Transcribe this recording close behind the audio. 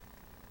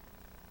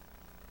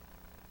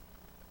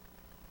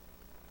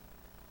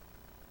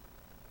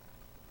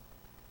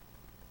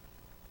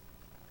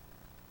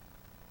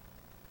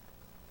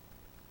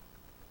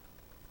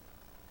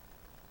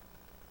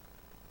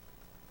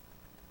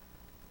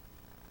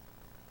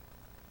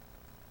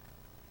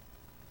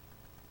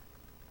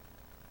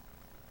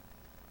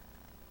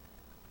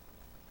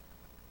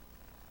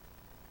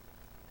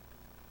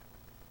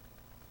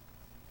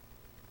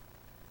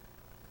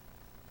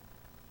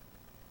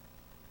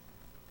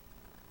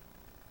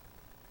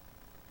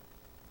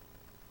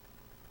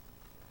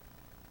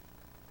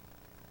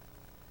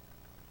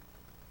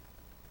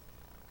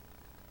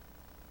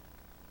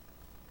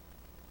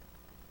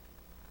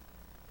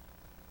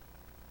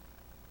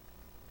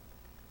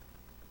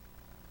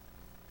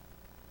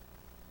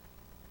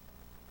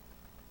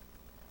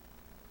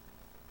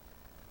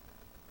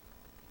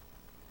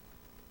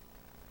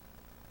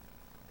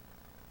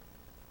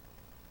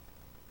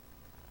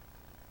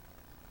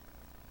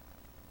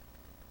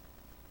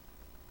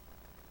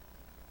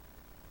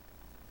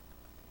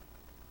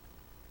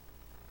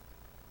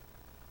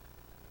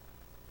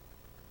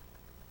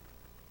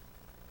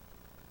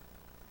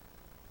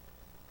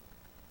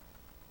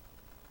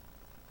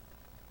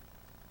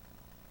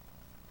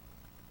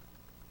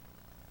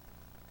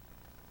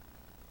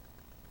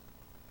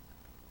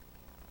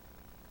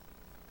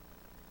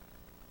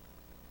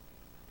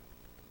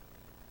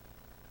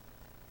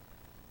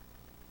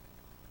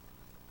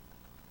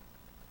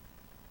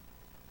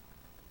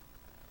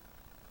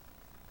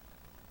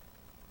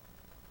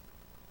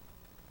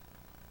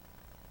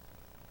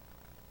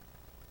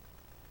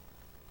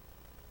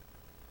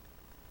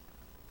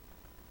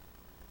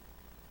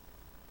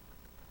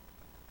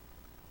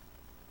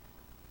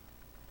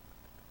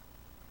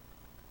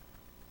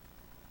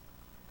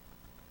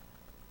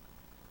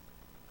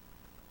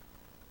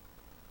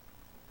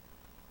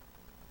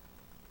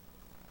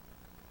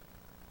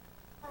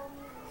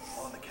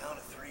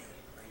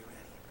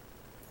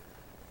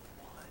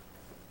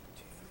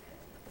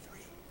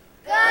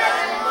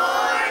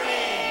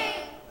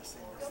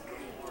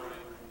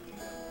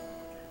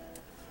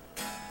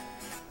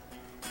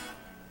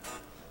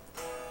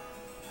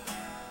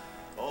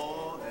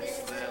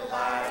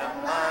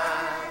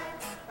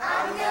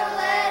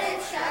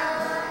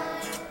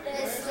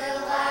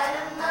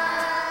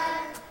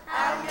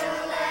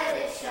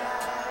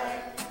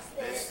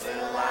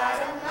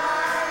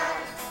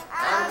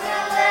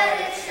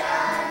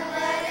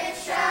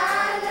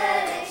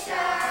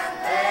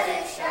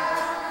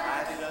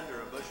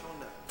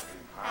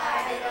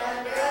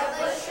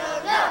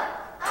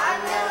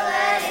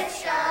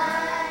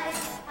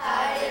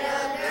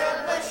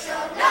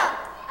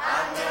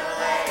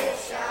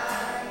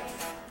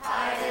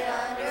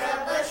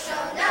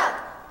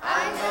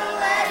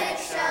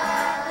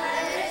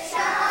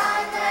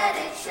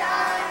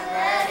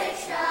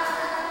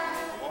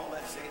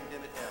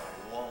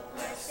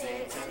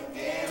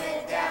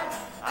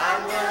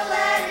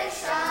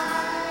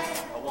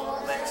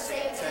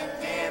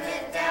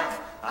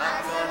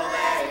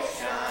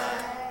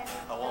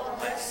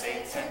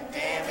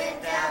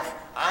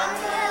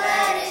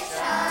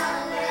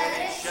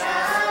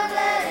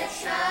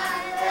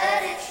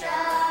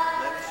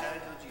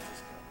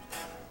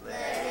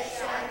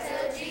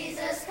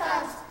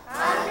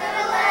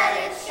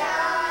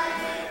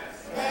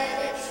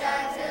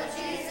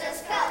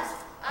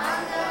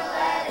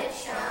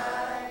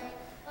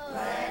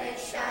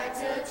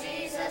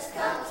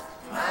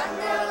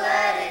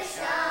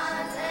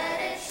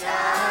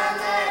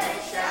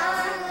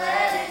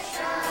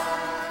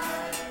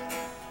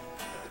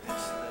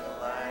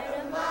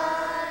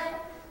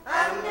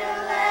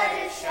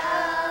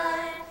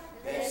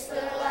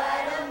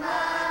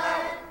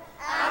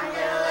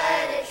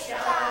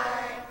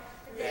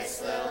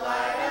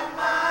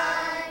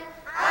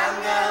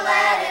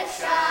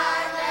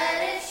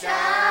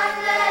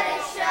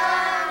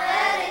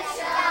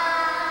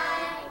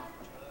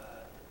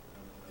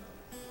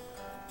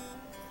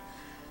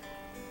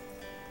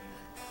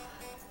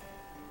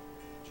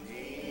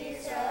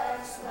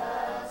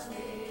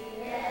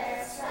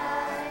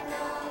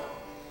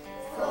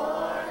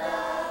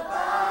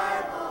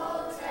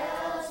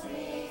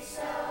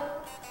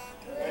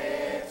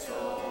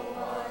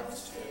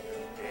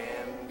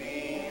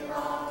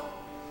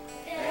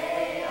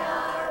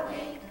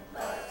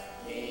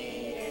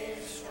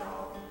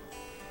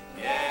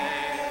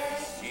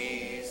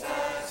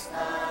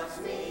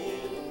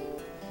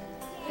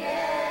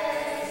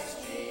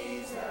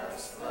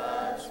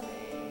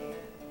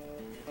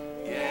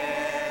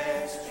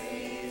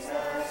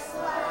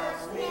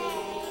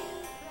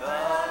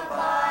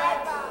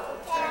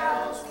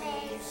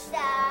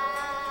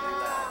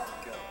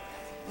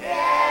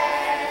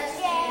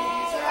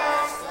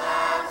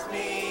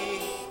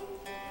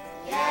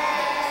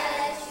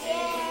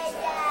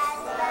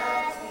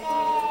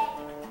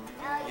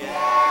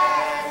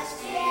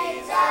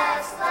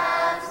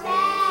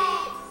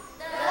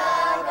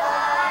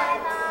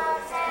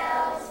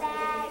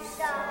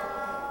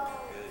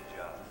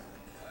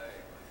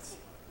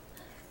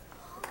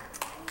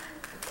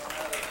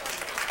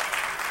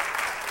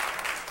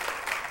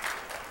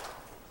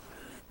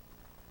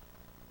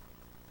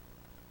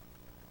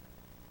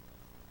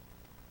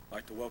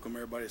welcome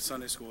everybody to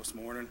Sunday school this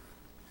morning.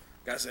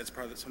 Gotta say, it's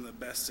probably some of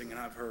the best singing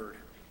I've heard.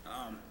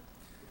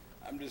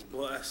 I'm just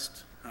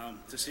blessed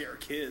to see our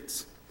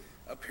kids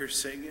up here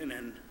singing,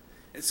 and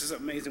it's just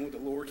amazing what the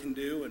Lord can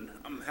do, and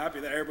I'm happy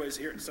that everybody's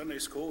here at Sunday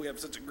school. We have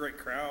such a great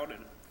crowd,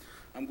 and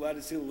I'm glad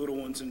to see the little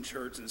ones in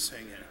church and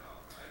singing.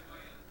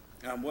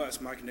 I'm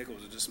blessed. Mike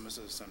Nichols is dismissed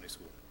as Sunday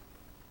school.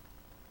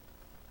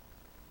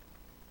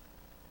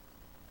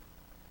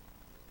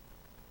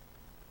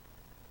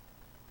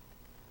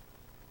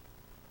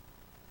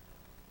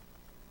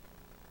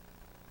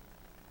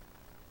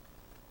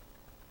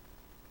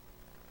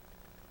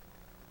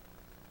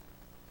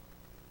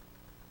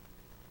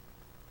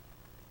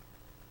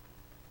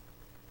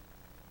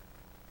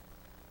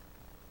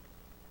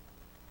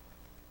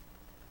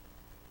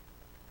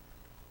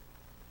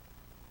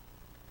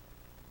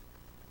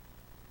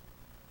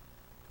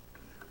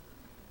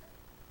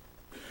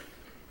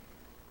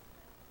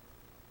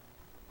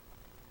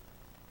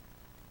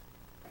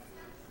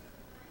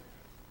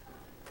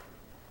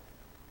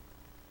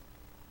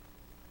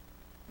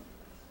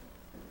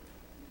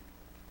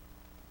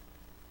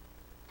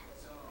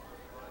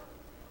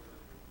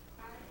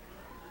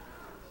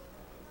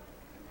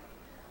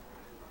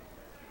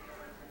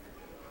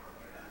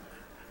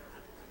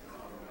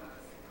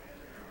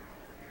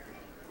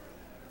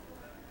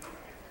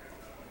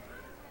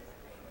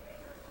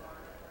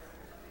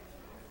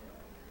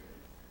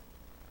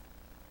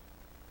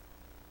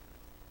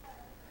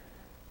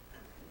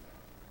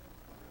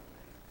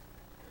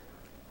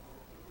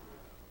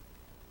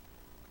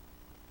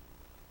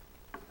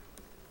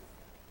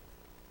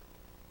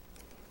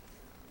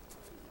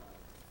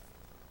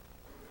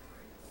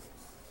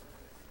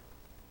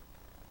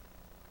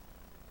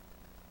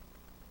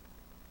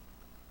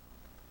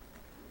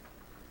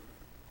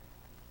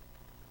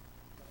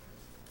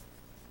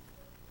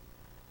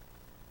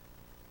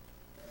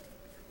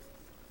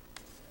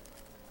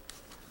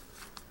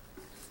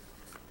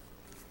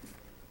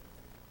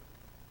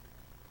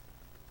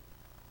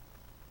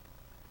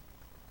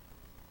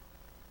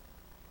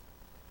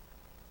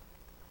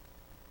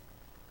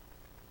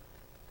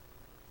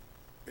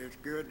 It's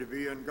good to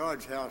be in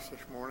God's house this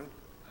morning.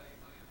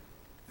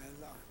 And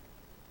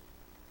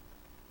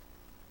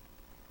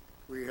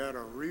we had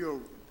a real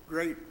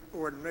great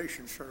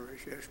ordination service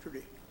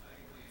yesterday.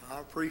 I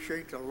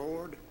appreciate the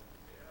Lord.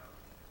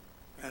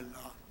 And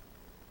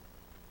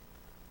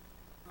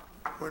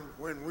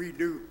when we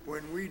do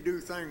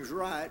things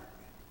right,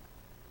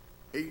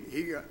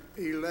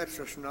 He lets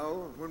us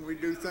know. When we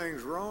do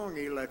things wrong,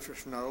 He lets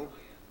us know.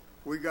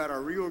 We got a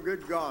real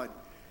good God.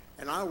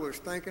 And I was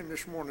thinking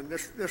this morning,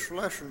 this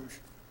lesson's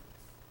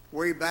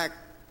way back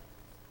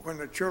when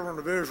the children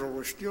of Israel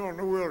was still in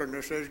the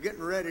wilderness. They was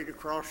getting ready to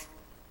cross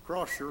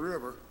the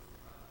river.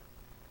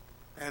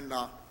 And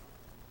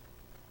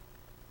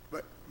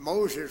but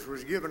Moses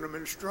was giving them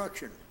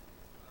instruction.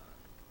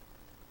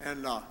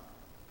 And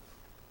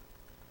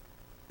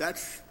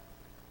that's,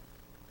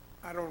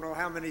 I don't know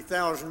how many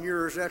thousand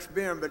years that's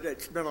been, but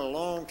it's been a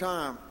long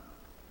time.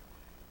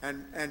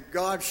 And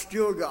God's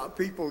still got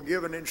people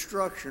giving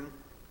instruction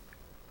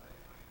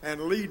and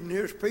leading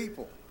His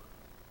people.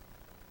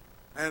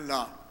 And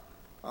I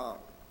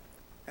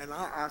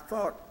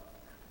thought,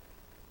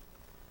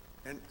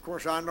 and of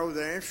course I know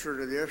the answer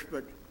to this,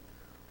 but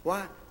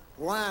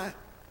why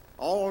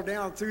all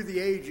down through the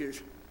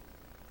ages,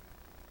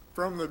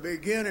 from the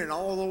beginning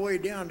all the way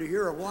down to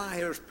here, why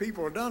has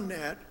people done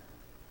that?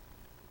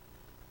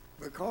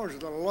 Because of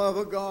the love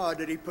of God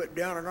that He put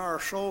down in our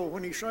soul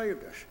when He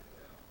saved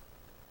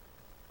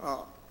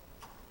us.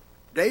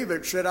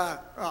 David said,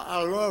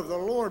 I love the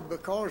Lord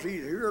because He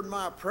heard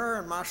my prayer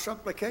and my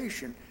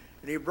supplication.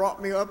 And He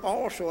brought me up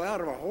also out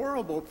of a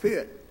horrible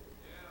pit.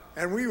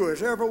 And we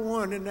was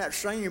everyone in that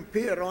same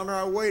pit on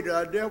our way to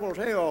a devil's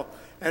hell.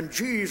 And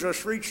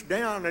Jesus reached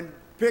down and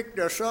picked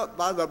us up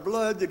by the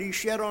blood that He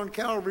shed on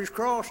Calvary's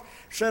cross,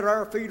 set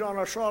our feet on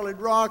a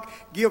solid rock,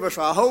 give us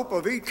a hope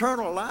of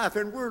eternal life.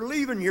 And we're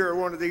leaving here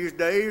one of these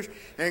days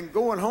and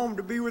going home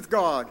to be with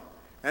God.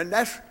 And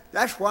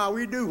that's why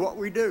we do what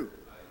we do.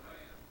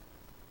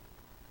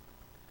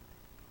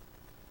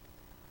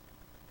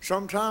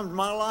 Sometimes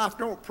my life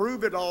don't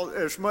prove it all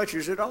as much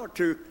as it ought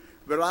to,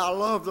 but I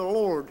love the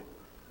Lord.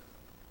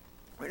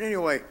 But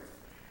anyway,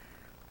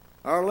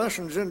 our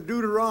lesson's in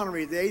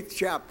Deuteronomy, the 8th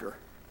chapter.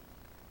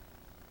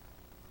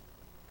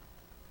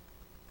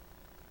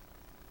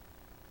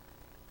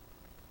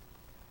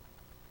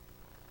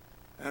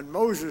 And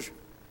Moses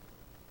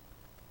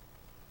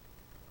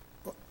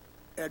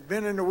had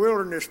been in the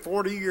wilderness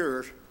 40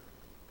 years.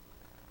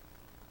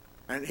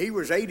 And he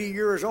was 80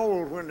 years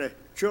old when the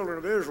children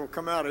of Israel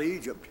come out of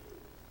Egypt.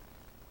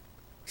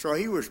 So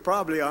he was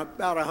probably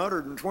about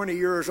 120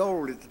 years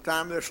old at the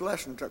time this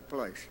lesson took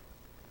place.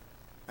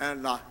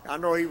 And I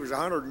know he was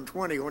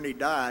 120 when he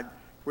died,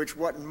 which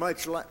wasn't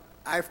much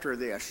after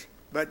this.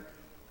 But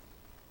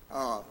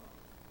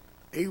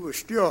he was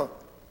still,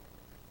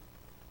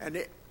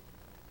 and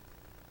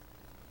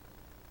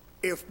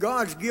if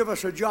God's give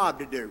us a job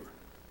to do,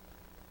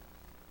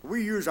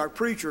 we use our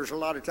preachers a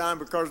lot of time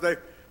because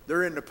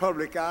they're in the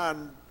public eye,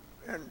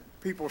 and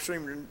people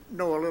seem to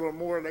know a little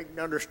more, they can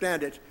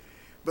understand it.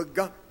 But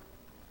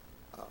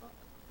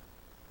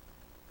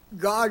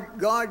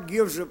God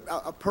gives a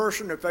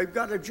person, if they've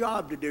got a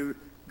job to do,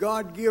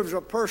 God gives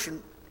a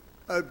person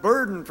a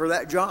burden for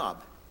that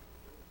job.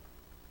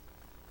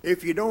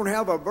 If you don't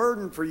have a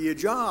burden for your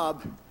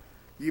job,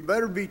 you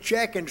better be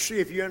checking to see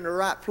if you're in the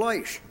right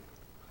place.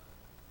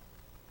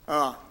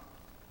 And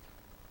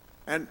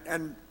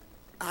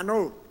I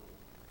know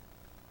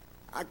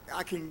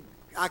I can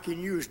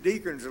use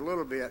deacons a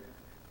little bit,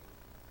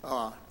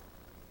 but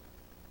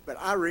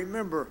I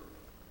remember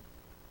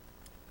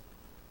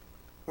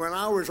when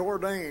I was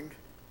ordained,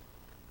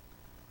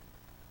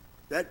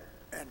 that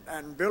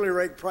and Billy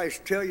Ray Price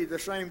tell you the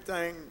same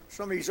thing.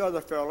 Some of these other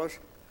fellas.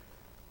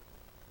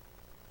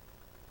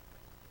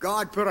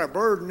 God put a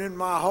burden in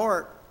my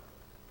heart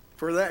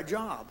for that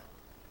job,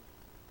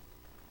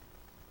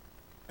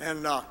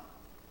 and I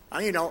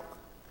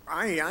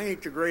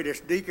ain't the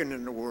greatest deacon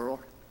in the world,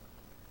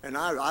 and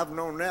I've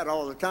known that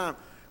all the time.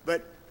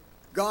 But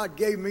God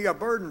gave me a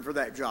burden for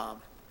that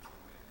job,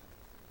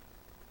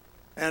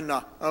 and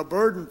a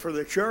burden for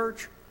the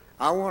church.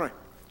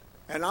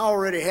 And I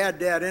already had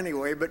that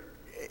anyway, but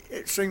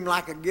it seemed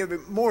like I'd give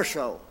him more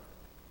so.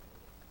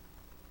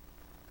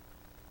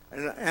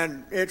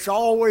 And it's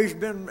always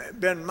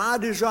been my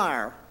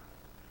desire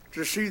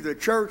to see the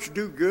church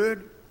do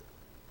good,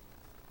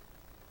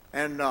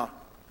 and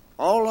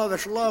all of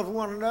us love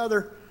one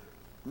another.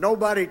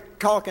 Nobody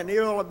talking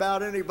ill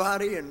about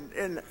anybody,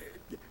 and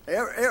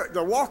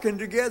they're walking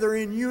together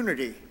in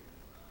unity.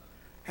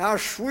 How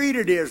sweet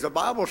it is, the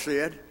Bible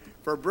said,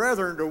 for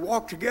brethren to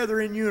walk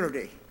together in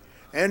unity,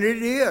 and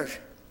it is.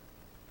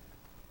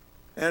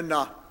 And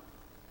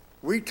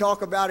we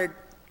talk about it.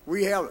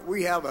 We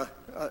have a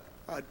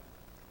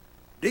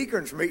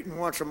deacons meeting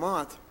once a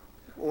month,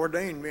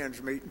 ordained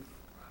men's meeting,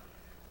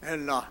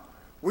 and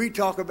we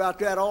talk about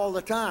that all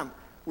the time.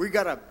 We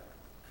got a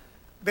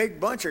big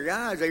bunch of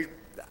guys.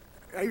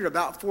 There's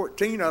about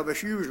 14 of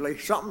us usually,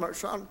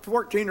 something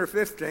 14 or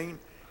 15,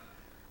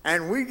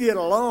 and we get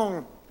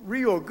along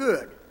real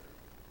good.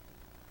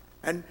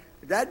 And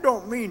that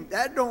don't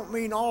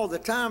mean all the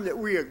time that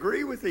we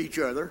agree with each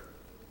other,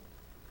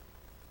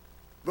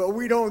 but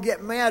we don't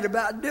get mad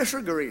about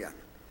disagreeing.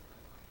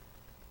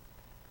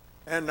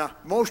 And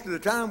most of the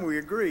time we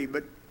agree,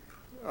 but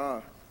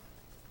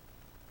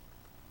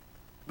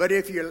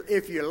if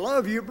you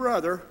love your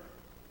brother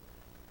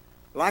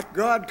like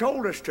God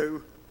told us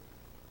to,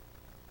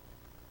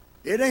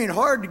 it ain't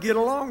hard to get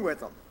along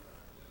with them.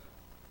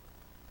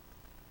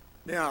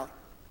 Now,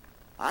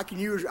 I'll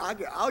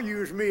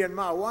use me and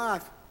my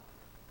wife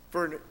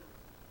for.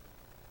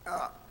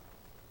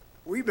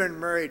 We've been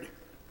married,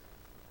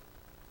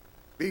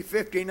 be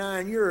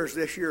 59 years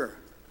this year,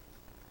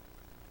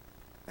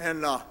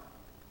 and I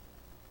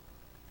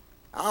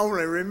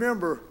only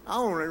remember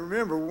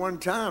one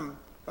time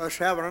us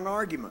having an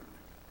argument,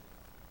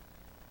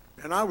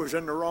 and I was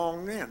in the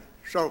wrong then.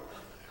 So,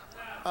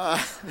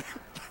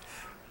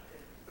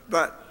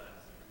 but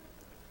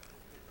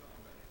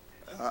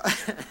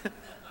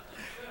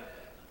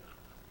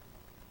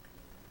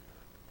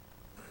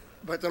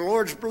the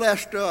Lord's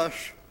blessed us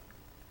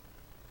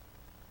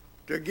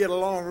to get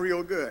along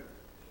real good,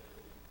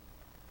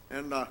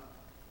 and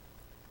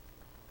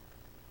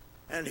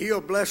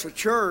He'll bless a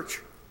church.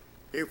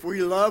 If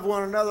we love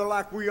one another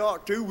like we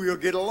ought to, we'll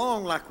get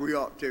along like we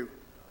ought to.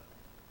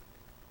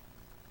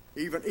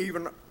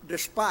 Even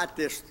despite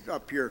this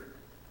up here.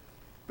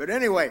 But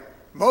anyway,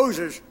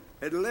 Moses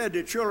had led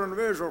the children of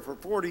Israel for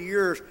 40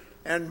 years,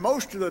 and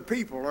most of the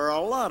people, or a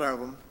lot of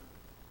them,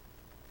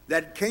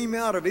 that came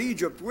out of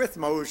Egypt with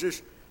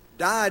Moses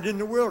died in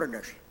the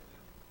wilderness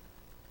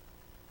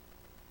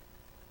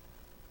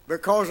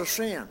because of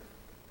sin.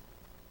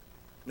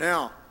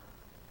 Now,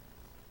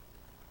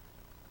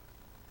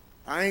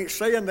 I ain't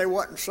saying they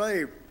wasn't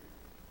saved.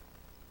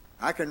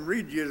 I can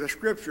read you the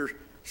scriptures.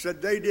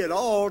 Said they did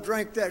all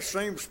drink that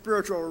same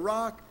spiritual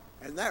rock,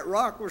 and that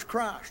rock was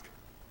Christ.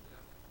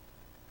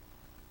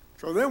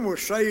 So them were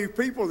saved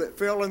people that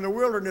fell in the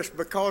wilderness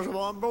because of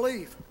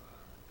unbelief.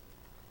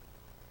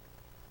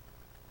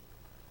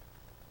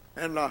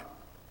 And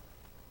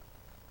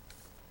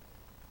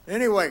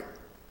anyway,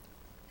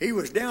 he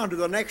was down to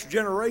the next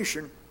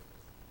generation,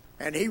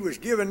 and he was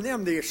giving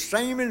them the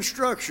same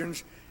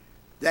instructions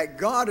that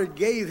God had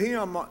gave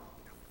him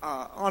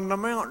on the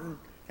mountain,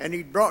 and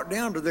he brought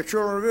down to the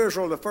children of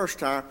Israel the first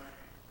time.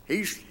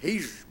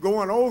 He's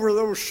going over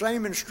those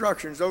same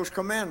instructions, those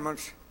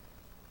commandments,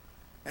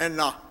 and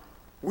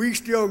we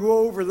still go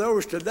over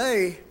those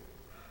today.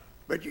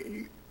 But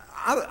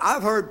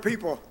I've heard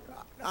people,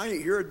 I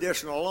ain't heard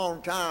this in a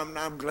long time, and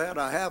I'm glad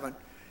I haven't,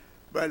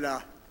 but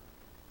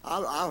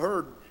I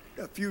heard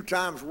a few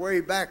times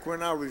way back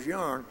when I was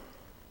young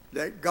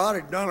that God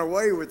had done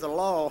away with the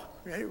law.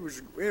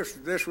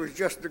 This was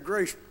just the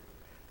grace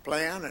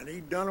plan, and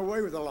He'd done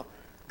away with the law.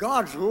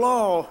 God's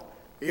law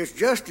is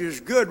just as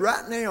good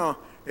right now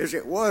as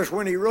it was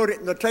when He wrote it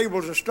in the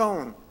tables of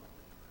stone.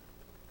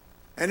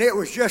 And it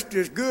was just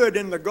as good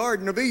in the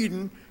Garden of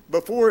Eden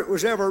before it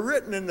was ever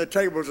written in the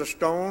tables of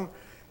stone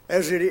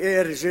as it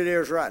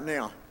is right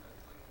now.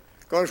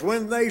 Because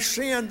when they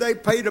sinned, they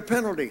paid a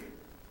penalty.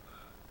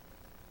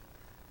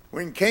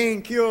 When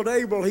Cain killed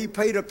Abel, he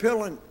paid a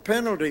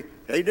penalty.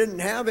 They didn't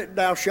have it,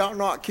 thou shalt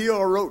not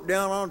kill, wrote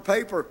down on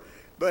paper,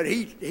 but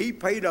he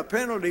paid a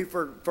penalty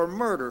for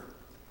murder.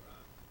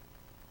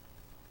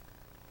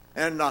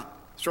 And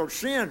so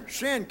sin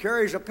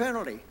carries a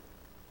penalty.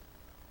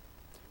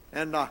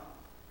 And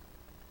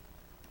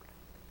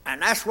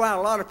that's why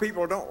a lot of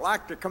people don't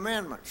like the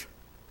commandments.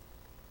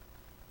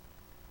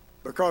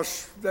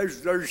 Because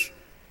there's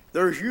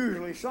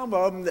usually some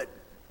of them that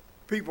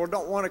people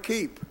don't want to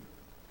keep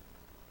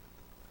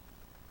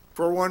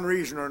for one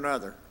reason or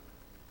another.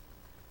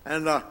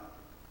 And let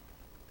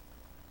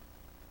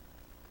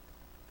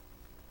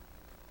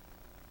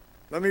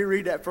me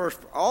read that first.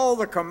 All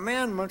the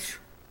commandments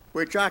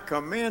which I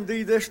command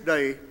thee this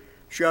day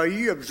shall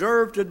ye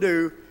observe to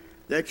do,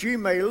 that ye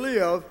may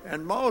live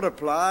and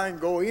multiply and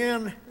go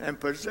in and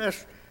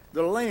possess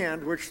the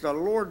land which the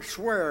Lord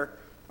sware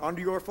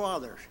unto your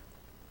fathers.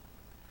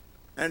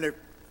 And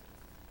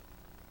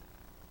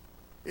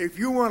if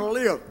you want to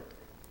live,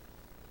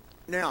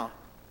 now,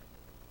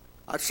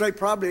 I'd say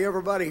probably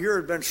everybody here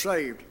has been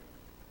saved.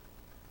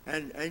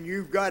 And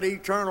you've got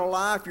eternal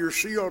life. You're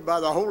sealed by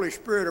the Holy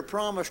Spirit of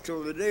promise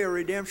till the day of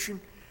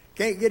redemption.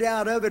 Can't get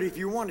out of it if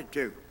you wanted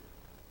to.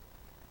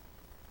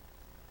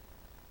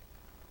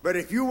 But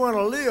if you want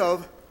to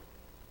live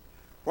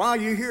while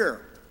you're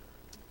here,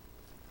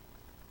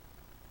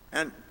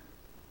 and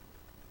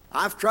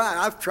I've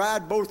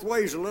tried both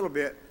ways a little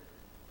bit.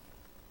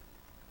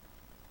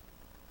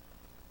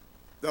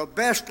 The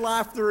best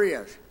life there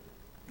is,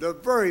 the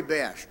very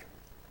best,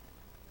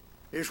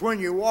 is when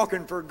you're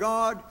walking for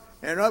God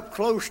and up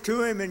close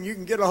to Him and you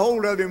can get a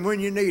hold of Him when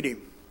you need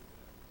Him.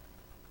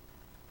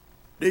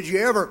 Did you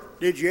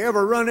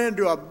ever run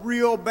into a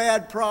real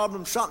bad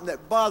problem, something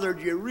that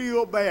bothered you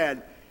real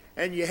bad,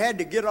 and you had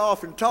to get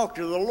off and talk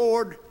to the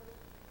Lord,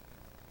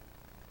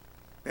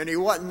 and He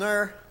wasn't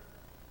there?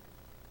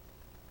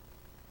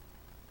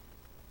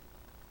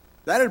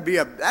 That'd be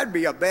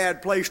a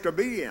bad place to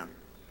be in.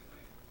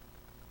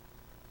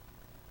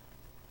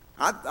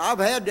 I've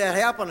had that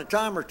happen a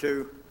time or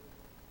two.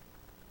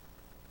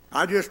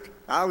 I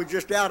was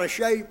just out of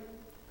shape.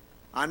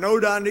 I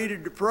knowed I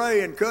needed to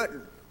pray and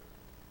couldn't.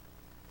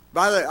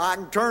 I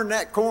can turn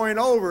that coin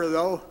over,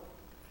 though,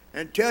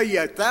 and tell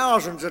you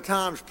thousands of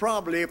times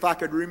probably, if I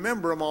could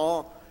remember them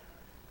all,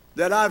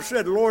 that I've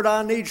said, Lord,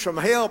 I need some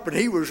help, and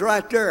He was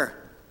right there.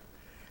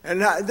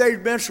 And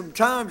there's been some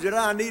times that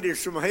I needed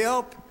some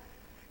help,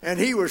 and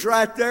He was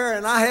right there,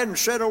 and I hadn't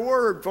said a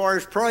word for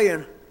His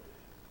praying.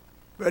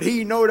 But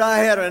He knowed I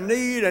had a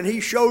need, and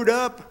He showed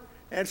up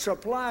and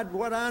supplied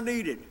what I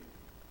needed.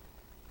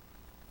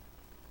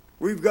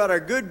 We've got a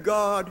good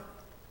God,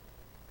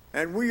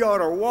 and we ought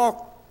to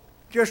walk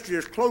just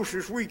as close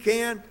as we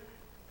can,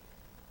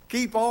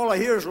 keep all of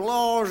His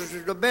laws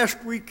the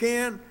best we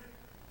can,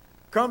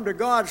 come to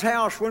God's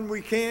house when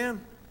we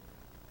can,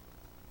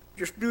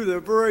 just do the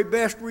very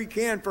best we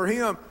can for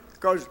Him,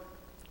 because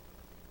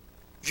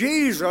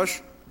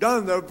Jesus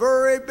done the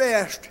very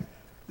best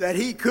that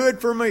He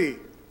could for me.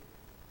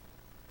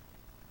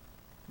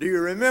 Do you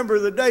remember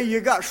the day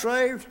you got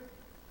saved?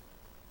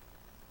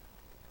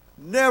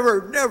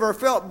 Never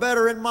felt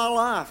better in my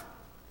life.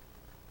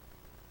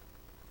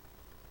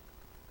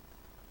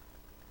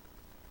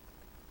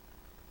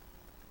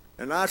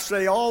 And I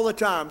say all the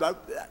time,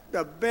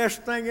 the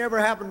best thing ever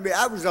happened to me.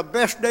 That was the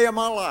best day of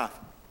my life.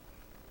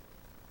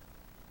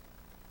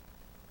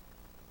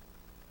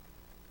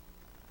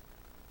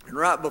 And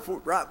right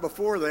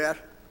before that,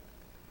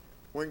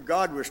 when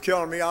God was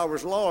telling me I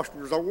was lost,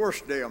 was the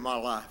worst day of my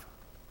life.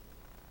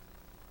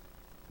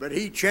 But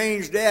He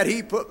changed that.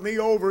 He put me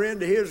over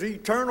into His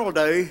eternal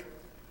day.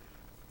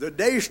 The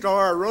day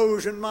star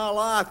arose in my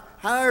life,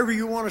 however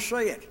you want to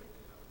say it.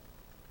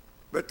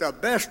 But the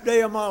best day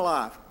of my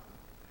life.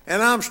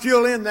 And I'm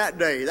still in that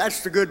day.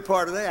 That's the good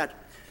part of that.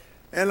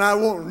 And I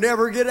won't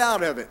never get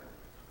out of it.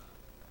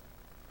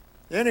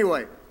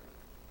 Anyway,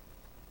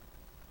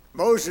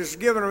 Moses is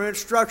giving them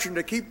instruction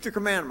to keep the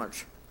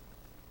commandments.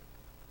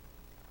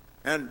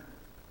 And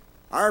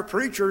our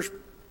preachers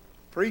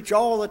preach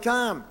all the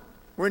time,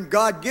 when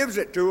God gives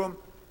it to them,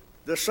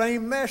 the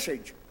same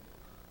message.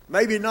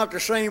 Maybe not the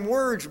same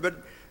words, but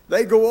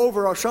they go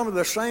over some of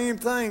the same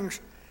things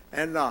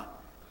and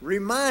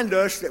remind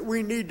us that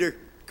we need to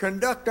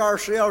conduct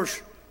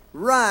ourselves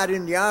right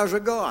in the eyes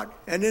of God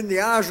and in the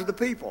eyes of the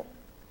people.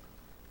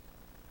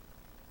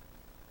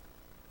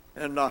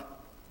 And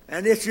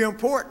it's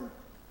important.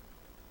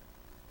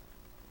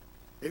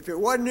 If it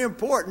wasn't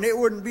important, it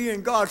wouldn't be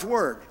in God's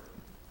Word.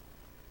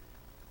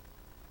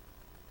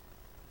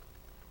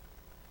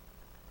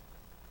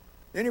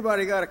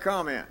 Anybody got a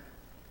comment?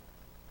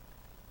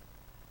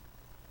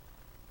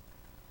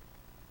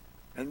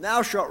 And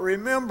thou shalt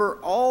remember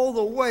all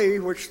the way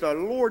which the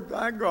Lord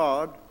thy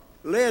God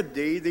led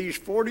thee these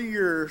 40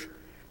 years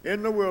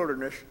in the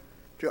wilderness,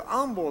 to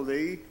humble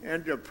thee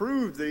and to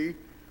prove thee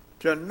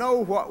to know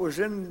what was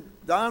in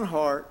thine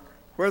heart,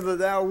 whether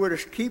thou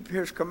wouldest keep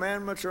his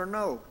commandments or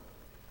no.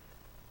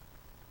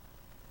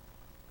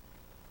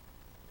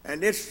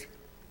 And it's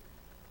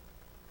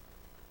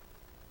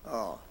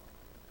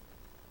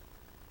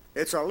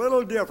a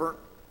little different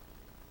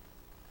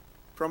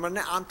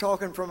I'm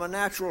talking from a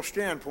natural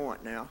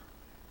standpoint now.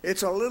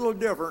 It's a little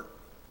different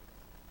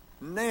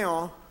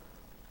now,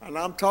 and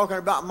I'm talking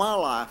about my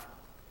life,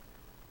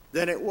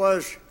 than it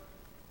was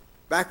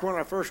back when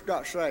I first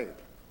got saved.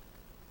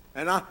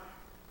 And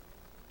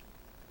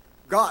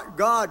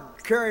God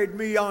carried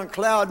me on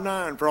cloud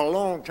nine for a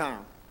long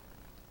time.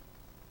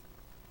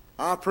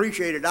 I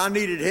appreciated it. I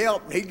needed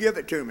help, and he gave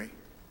it to me.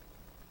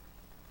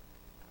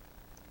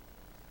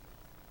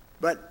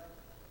 But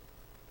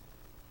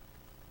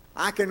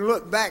I can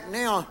look back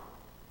now,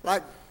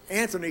 like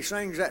Anthony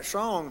sings that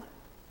song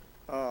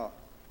about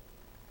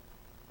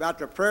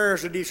the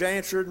prayers that he's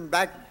answered and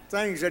back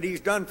things that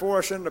he's done for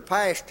us in the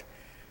past,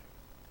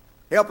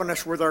 helping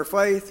us with our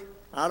faith.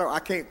 I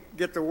can't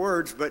get the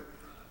words, but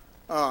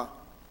I've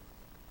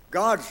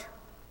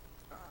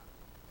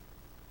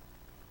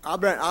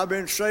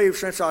been saved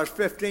since I was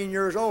 15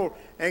 years old,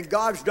 and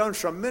God's done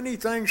so many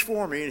things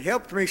for me and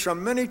helped me so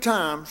many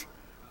times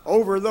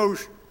over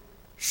those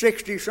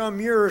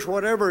 60-some years,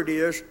 whatever it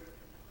is.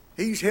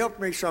 He's helped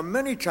me so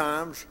many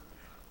times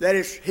that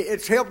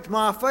it's helped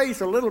my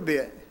faith a little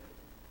bit.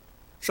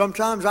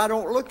 Sometimes I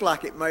don't look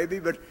like it maybe,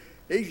 but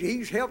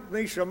he's helped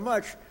me so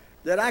much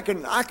that I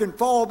can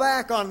fall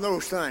back on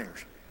those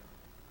things.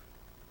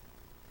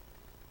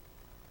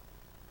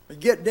 I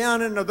get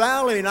down in the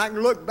valley and I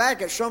can look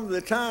back at some of the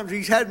times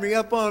he's had me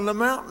up on the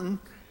mountain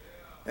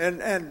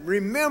and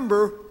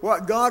remember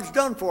what God's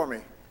done for me.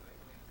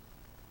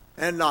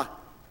 And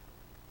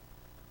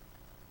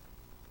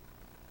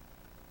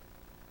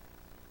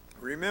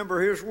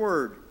remember his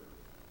word.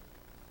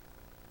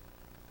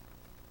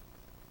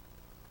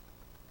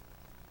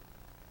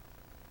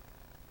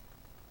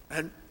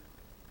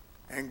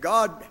 And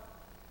God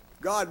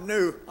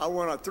knew, I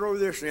want to throw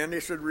this in, he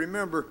said,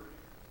 remember,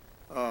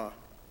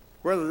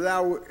 whether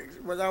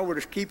thou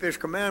wouldest keep his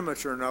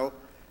commandments or no,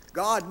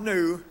 God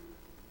knew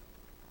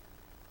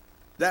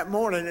that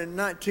morning in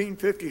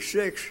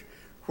 1956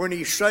 when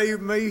he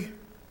saved me,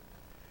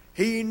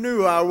 he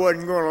knew I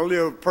wasn't going to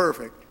live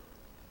perfect.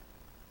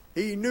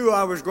 He knew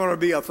I was going to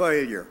be a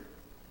failure.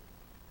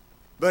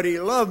 But he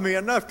loved me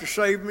enough to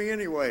save me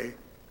anyway.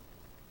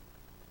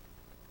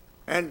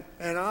 And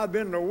I've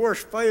been the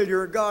worst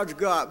failure God's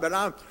got, but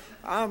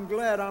I'm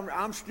glad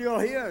I'm still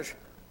his.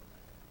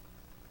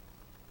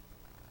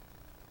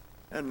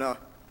 And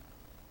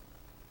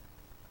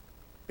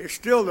it's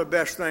still the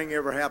best thing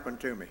ever happened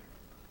to me.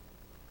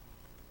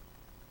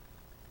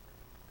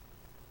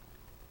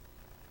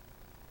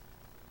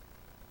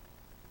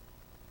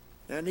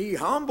 And he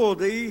humbled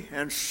thee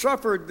and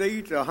suffered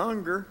thee to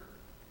hunger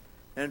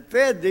and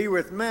fed thee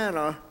with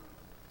manna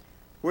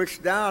which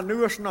thou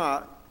knewest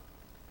not,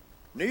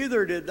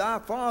 neither did thy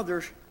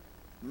fathers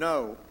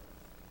know,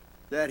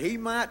 that he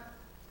might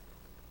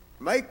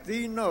make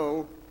thee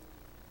know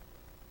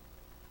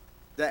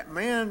that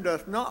man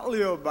doth not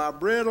live by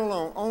bread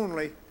alone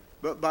only,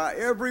 but by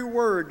every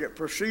word that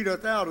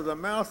proceedeth out of the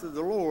mouth of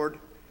the Lord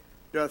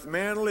doth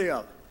man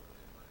live.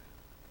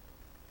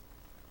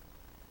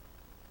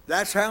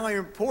 That's how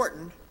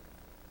important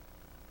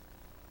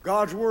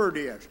God's word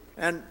is.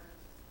 And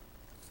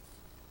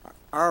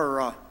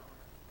our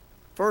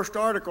first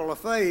article of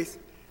faith,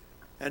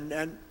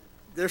 and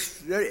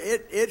this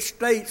it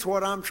states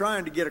what I'm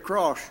trying to get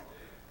across.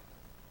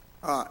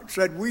 It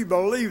said, we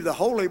believe the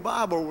Holy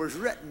Bible was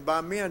written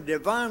by men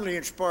divinely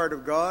inspired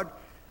of God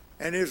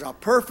and is a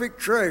perfect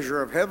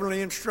treasure of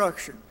heavenly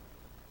instruction,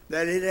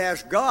 that it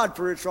has God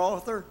for its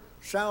author,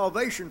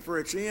 salvation for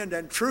its end,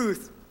 and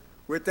truth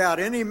without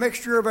any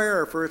mixture of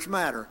error for its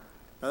matter.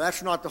 Now,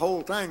 that's not the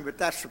whole thing, but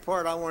that's the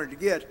part I wanted to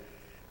get.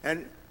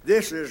 And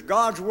this is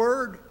God's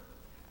Word.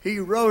 He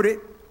wrote it.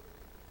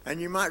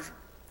 And you might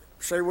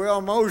say, well,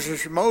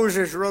 Moses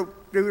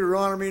wrote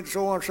Deuteronomy and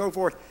so on and so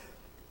forth.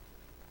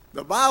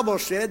 The Bible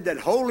said that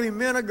holy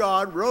men of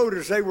God wrote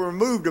as they were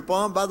moved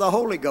upon by the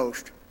Holy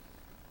Ghost.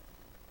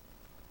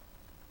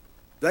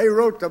 They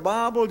wrote the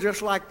Bible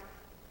just like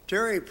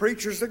Terry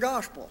preaches the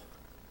gospel.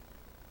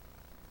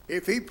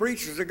 If he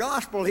preaches the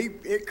gospel,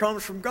 it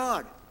comes from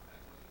God.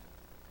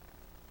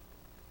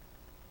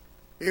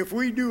 If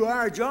we do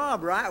our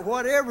job right,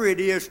 whatever it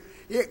is,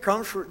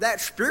 that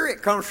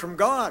Spirit comes from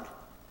God.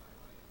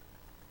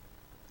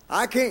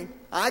 I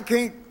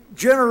can't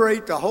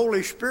generate the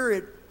Holy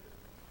Spirit,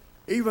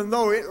 even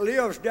though it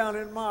lives down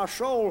in my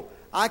soul.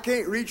 I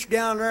can't reach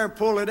down there and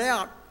pull it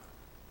out.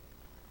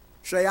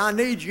 Say, I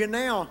need you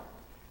now.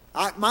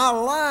 My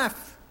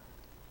life,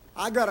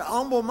 I got to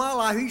humble my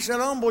life. He said,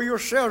 humble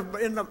yourselves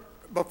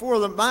before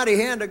the mighty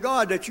hand of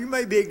God, that you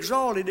may be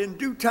exalted in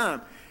due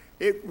time.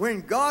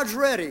 When God's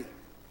ready,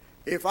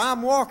 if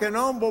I'm walking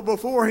humble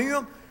before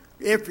him,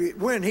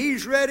 when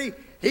he's ready,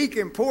 he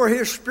can pour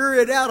his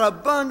Spirit out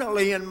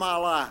abundantly in my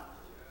life.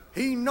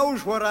 He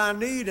knows what I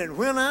need and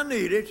when I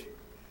need it.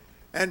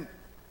 And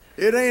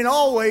It ain't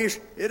always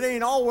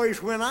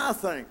when I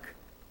think.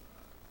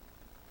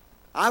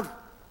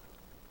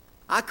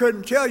 I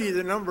couldn't tell you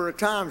the number of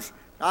times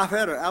I've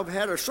had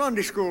a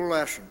Sunday school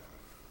lesson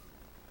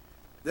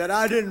that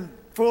I didn't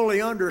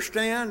fully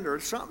understand, or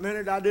something in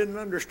it I didn't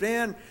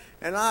understand,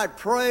 and I'd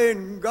pray,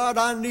 and God,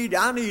 I need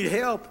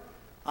help.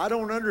 I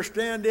don't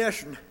understand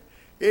this, and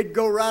it'd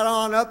go right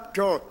on up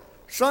till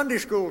Sunday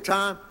school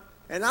time.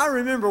 And I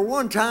remember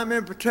one time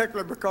in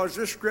particular, because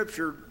this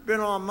scripture had been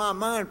on my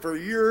mind for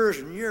years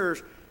and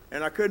years,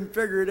 and I couldn't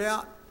figure it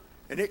out,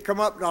 and it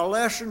come up in a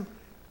lesson,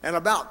 and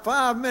about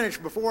 5 minutes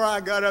before I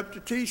got up to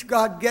teach,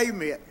 God gave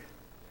me it.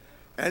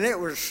 And it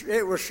was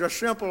so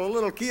simple, a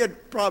little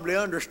kid probably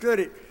understood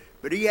it,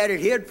 but he had it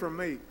hid from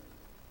me.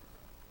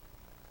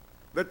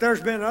 But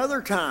there's been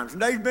other times,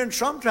 and there's been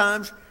some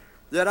times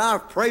that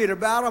I've prayed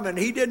about him and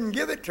he didn't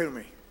give it to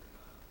me.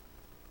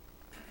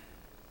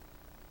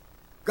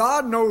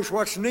 God knows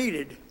what's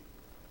needed.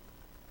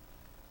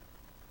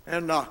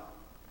 And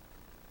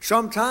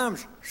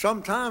sometimes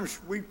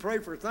we pray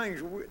for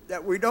things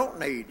that we don't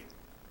need.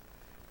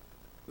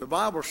 The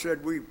Bible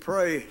said we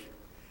pray,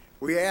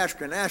 we ask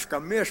and ask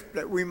amiss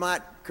that we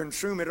might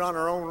consume it on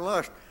our own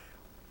lust.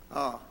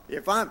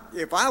 If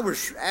I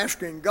was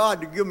asking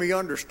God to give me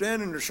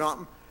understanding or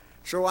something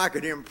so I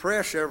could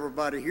impress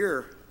everybody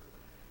here,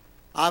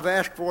 I've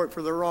asked for it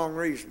for the wrong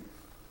reason.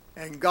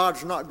 And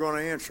God's not going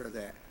to answer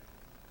that.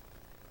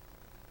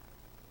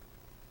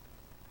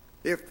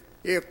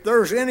 If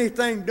there's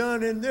anything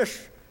done in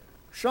this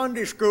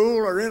Sunday school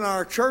or in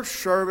our church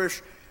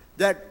service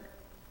that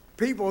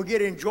people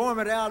get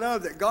enjoyment out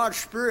of, that God's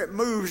Spirit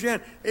moves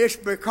in, it's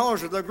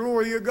because of the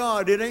glory of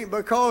God. It ain't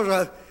because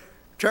of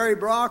Terry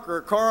Brock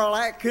or Carl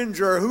Atkins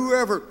or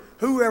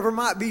whoever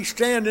might be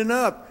standing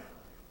up.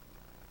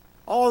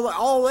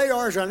 All they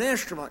are is an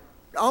instrument.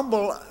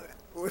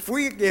 If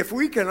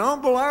we can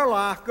humble our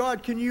life,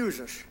 God can use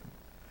us.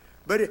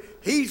 But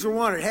He's the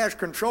one that has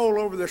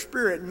control over the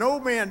Spirit. No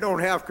man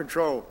don't have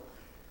control.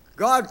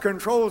 God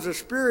controls the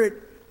Spirit,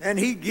 and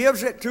He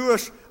gives it to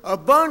us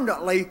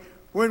abundantly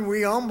when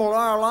we humble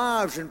our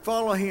lives and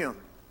follow Him.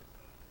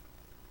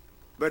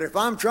 But if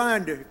I'm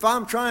trying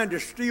to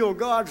steal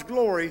God's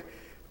glory,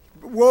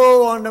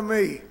 woe unto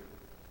me.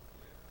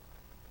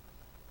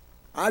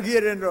 I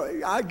get in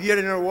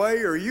the way,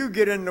 or you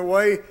get in the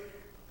way,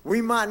 we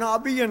might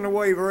not be in the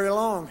way very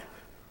long.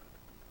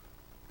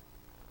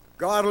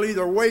 God will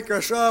either wake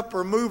us up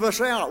or move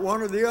us out,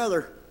 one or the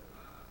other.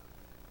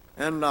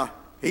 And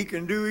He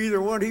can do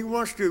either one He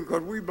wants to,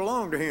 because we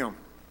belong to Him.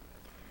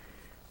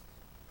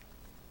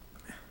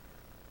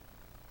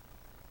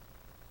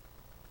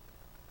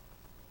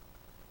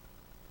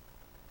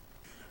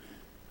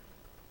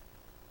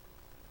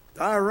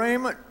 Thy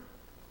raiment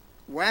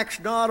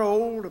waxed not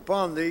old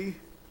upon thee,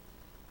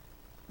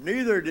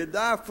 neither did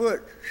thy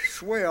foot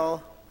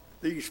swell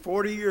these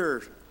 40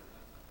 years.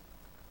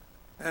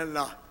 And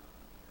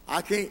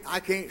I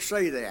can't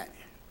say that.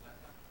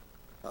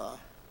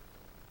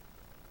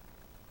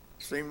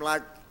 Seem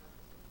like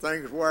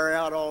things wear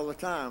out all the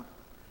time,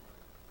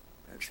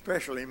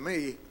 especially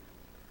me.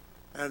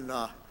 And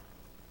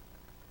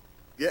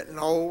getting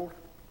old,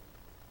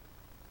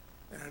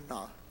 and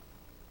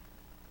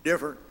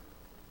different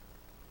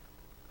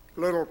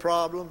little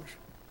problems.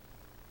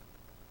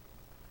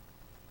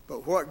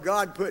 But what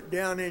God put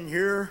down in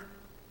here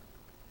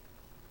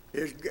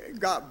is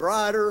got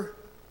brighter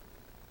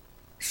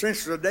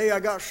since the day I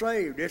got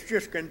saved. It's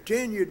just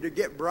continued to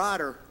get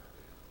brighter.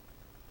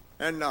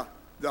 And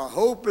the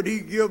hope that He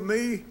give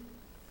me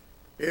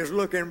is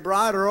looking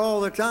brighter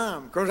all the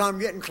time, because I'm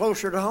getting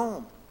closer to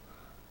home.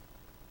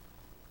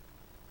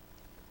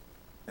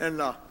 And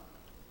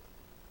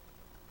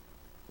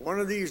one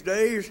of these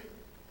days,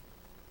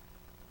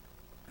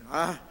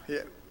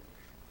 it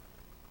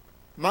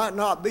might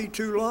not be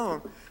too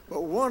long,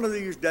 but one of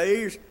these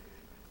days,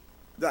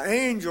 the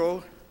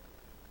angel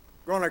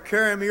going to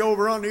carry me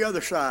over on the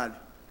other side.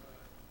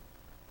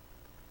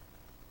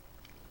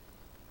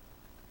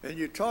 And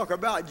you talk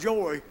about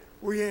joy.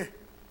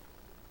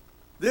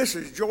 This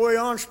is joy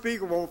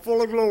unspeakable,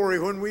 full of glory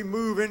when we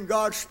move in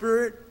God's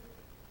Spirit.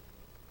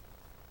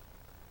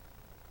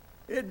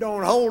 It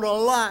don't hold a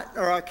light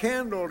or a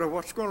candle to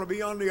what's going to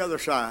be on the other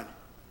side.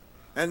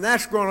 And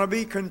that's going to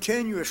be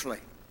continuously.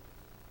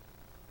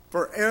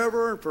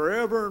 Forever and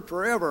forever and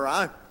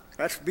forever.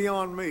 That's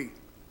beyond me.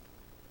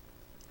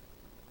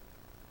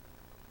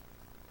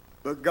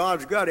 But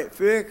God's got it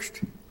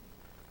fixed.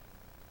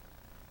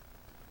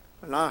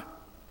 And I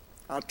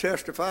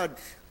testified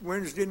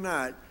Wednesday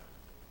night.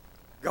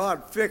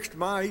 God fixed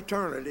my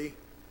eternity.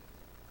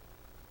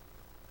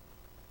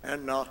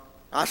 And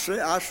I said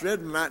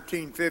in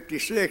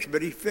 1956,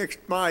 but He fixed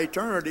my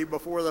eternity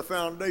before the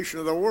foundation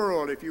of the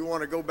world, if you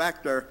want to go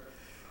back there.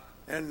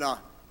 And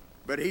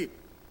but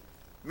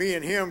me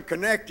and Him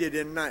connected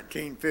in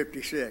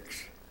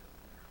 1956.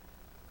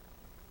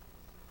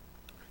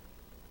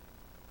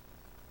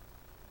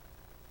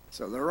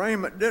 So the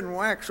raiment didn't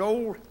wax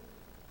old.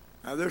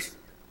 Now this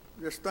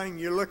thing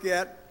you look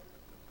at,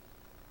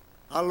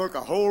 I look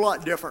a whole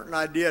lot different than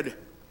I did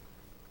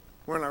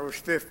when I was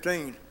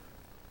 15.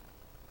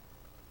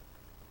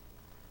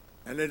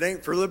 And it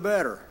ain't for the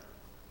better.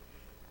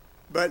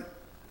 But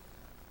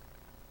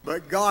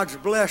God's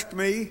blessed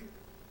me.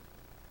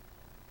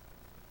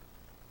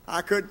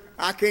 I can't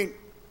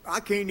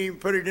even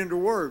put it into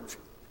words.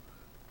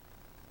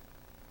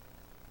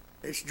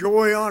 It's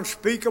joy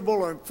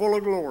unspeakable and full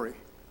of glory.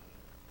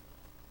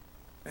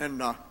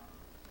 And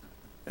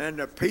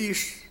the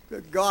peace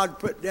that God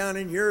put down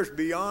in here is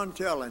beyond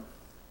telling.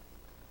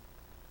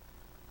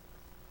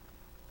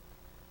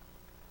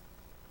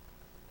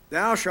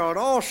 Thou shalt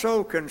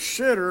also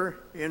consider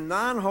in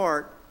thine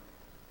heart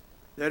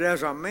that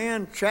as a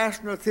man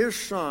chasteneth his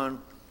son,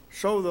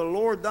 so the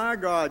Lord thy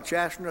God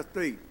chasteneth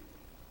thee.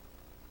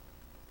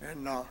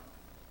 And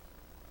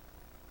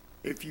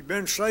if you've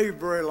been saved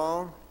very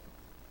long,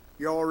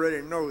 you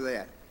already know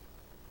that.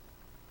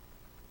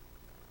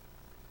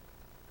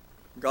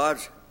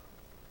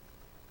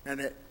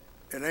 It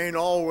ain't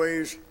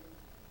always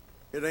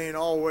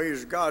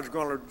God's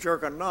going to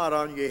jerk a knot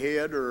on your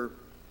head or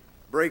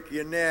break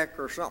your neck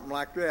or something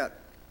like that.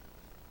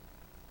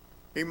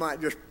 He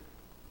might just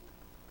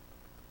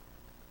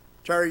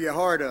tear your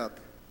heart up.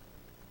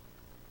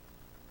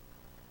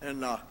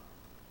 And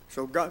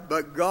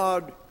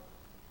God,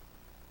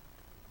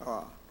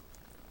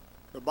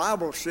 the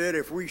Bible said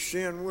if we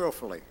sin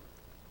willfully,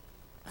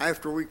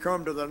 after we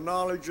come to the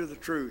knowledge of the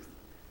truth,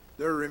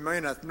 there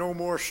remaineth no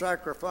more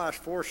sacrifice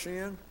for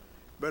sin,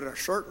 but a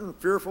certain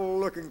fearful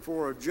looking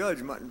for of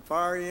judgment and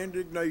fiery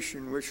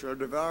indignation which shall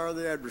devour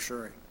the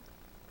adversary.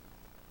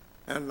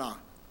 And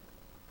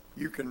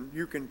you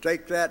can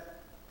take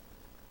that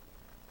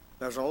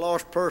as a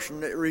lost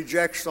person that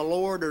rejects the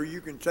Lord, or you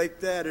can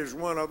take that as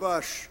one of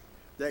us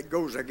that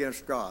goes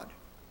against God.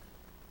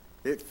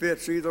 It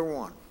fits either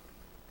one.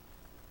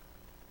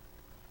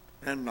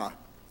 And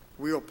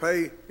we'll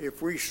pay,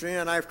 if we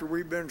sin after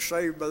we've been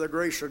saved by the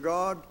grace of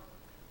God,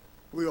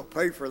 we'll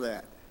pay for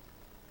that.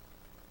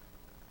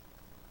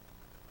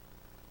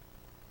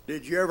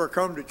 Did you ever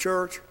come to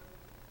church?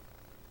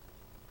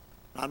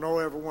 I know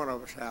every one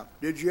of us have.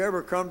 Did you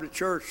ever come to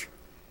church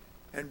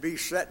and be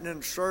sitting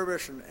in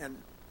service and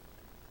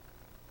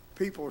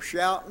people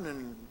shouting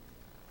and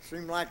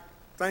seemed like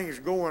things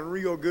going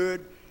real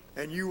good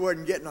and you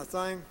wasn't getting a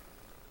thing?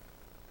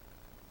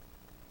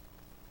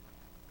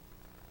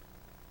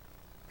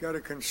 Got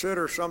to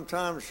consider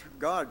sometimes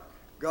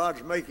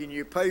God's making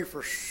you pay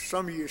for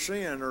some of your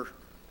sin. Or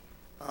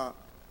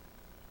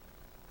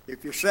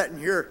if you're sitting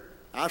here,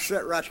 I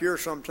sit right here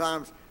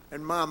sometimes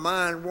and my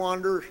mind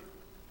wanders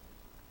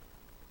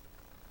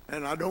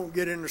and I don't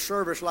get into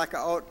service like I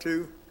ought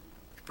to.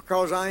 It's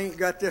because I ain't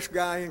got this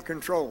guy in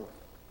control.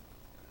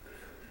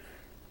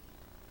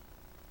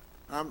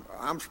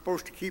 I'm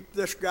supposed to keep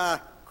this guy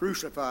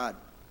crucified,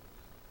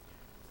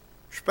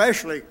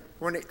 especially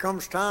when it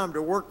comes time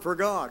to work for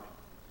God.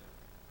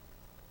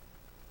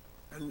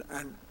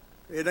 And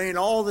it ain't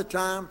all the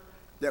time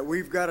that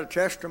we've got a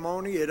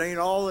testimony. It ain't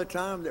all the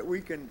time that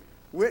we can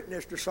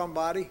witness to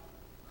somebody.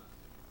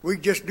 We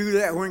just do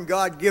that when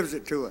God gives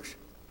it to us.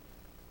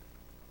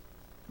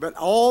 But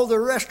all the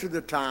rest of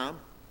the time,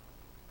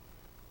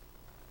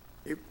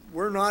 if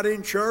we're not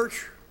in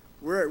church,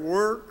 we're at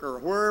work or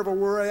wherever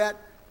we're at,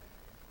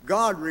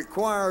 God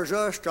requires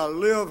us to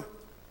live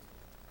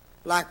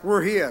like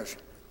we're His.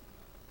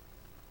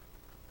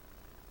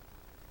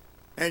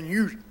 And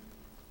you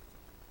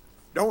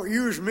don't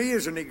use me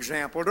as an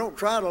example. Don't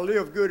try to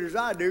live good as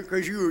I do,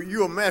 because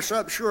you'll mess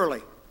up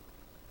surely.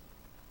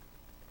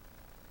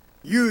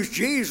 Use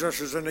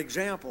Jesus as an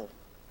example.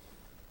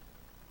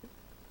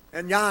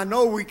 And yeah, I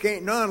know we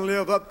can't none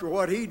live up to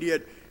what He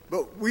did,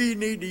 but we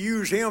need to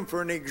use Him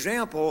for an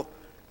example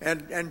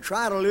and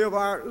try to live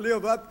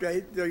up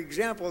to the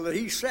example that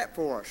He set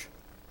for us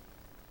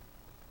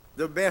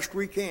the best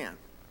we can.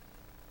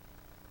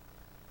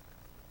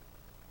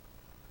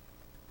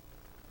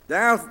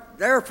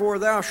 Therefore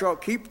thou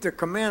shalt keep the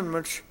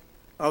commandments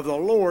of the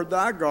Lord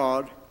thy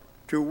God,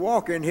 to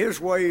walk in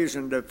His ways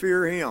and to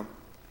fear Him.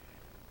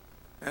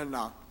 And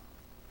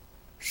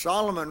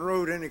Solomon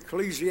wrote in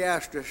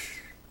Ecclesiastes,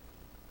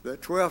 the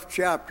 12th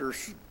chapter,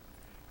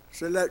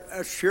 said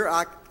that's here.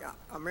 I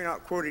may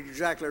not quote it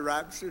exactly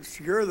right, but it's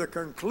here the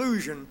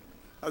conclusion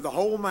of the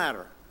whole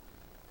matter.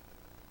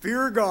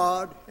 Fear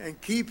God and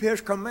keep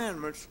His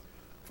commandments,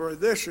 for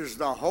this is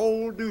the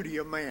whole duty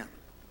of man.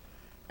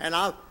 And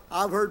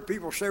I've heard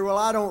people say,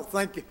 well,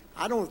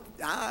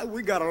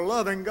 we got a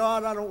loving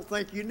God. I don't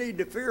think you need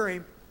to fear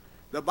Him.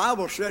 The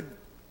Bible said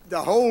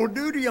the whole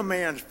duty of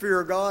man is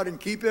fear God and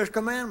keep His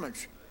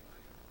commandments.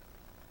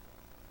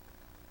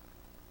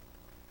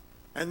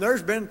 And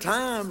there's been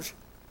times,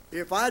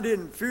 if I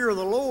didn't fear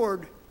the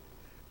Lord,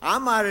 I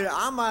might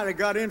have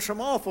got in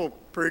some awful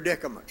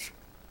predicaments.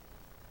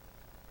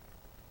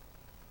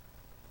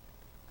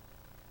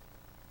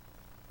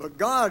 But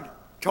God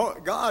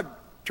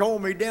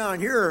told me down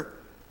here,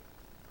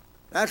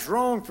 that's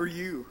wrong for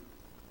you.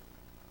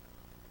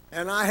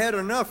 And I had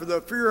enough of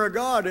the fear of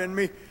God in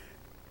me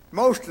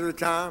most of the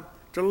time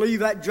to leave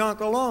that junk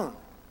alone.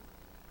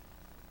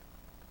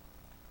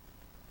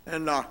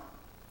 And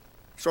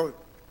So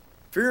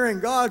fearing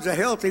God's a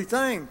healthy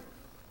thing.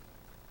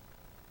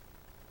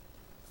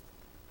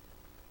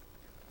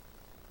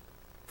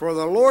 For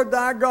the Lord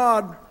thy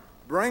God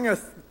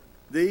bringeth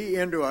thee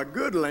into a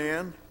good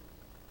land,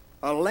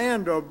 a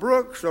land of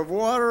brooks, of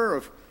water,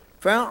 of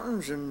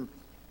fountains and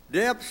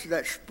depths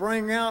that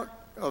spring out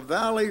of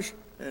valleys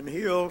and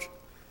hills.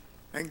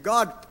 And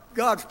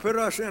God's put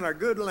us in a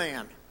good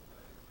land.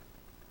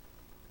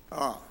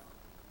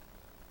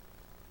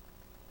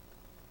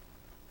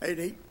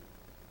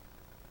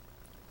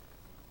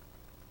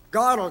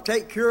 God will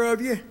take care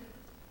of you.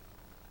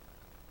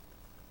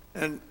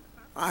 And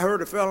I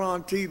heard a fellow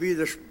on TV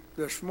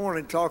this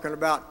morning talking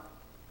about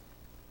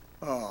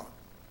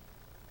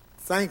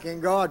thanking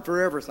God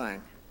for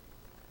everything.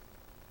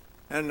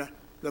 And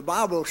the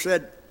Bible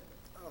said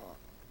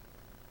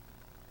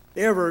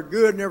every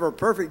good and every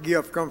perfect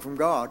gift come from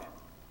God.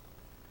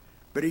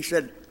 But he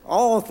said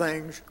all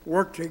things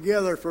work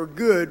together for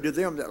good to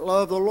them that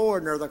love the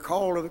Lord and are the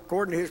called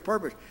according to his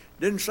purpose.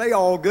 Didn't say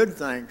all good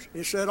things.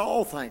 He said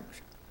all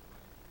things.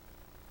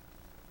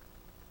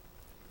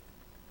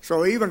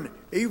 So even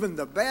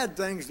the bad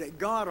things that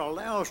God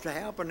allows to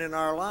happen in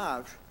our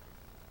lives,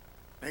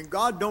 and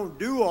God don't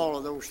do all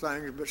of those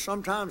things, but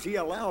sometimes he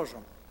allows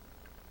them,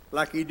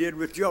 like he did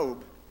with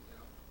Job.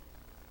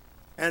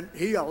 And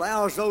he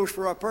allows those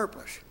for a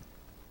purpose.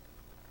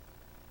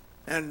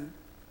 And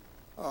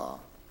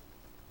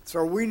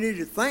so we need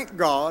to thank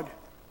God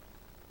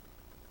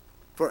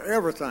for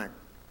everything.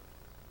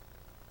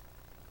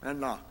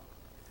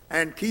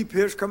 And keep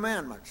his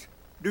commandments.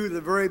 Do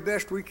the very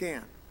best we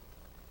can.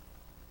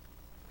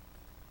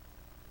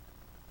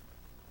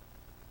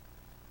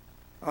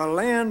 A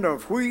land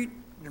of wheat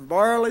and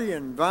barley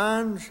and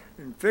vines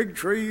and fig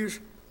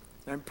trees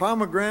and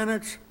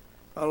pomegranates,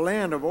 a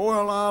land of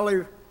oil,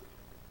 olive,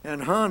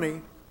 and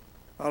honey,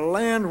 a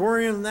land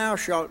wherein thou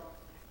shalt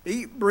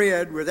eat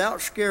bread without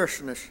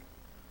scarceness.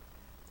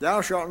 Thou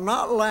shalt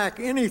not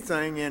lack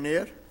anything in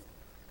it,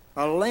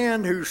 a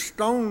land whose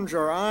stones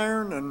are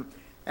iron, and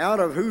out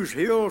of whose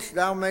hills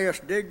thou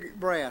mayest dig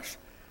brass.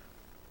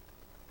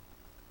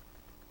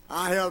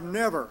 I have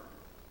never,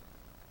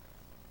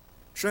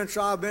 since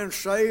I've been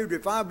saved,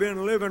 if I've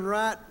been living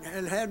right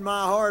and had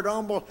my heart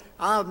humble,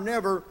 I have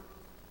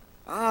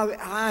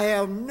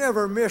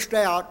never missed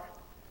out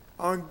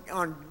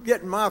on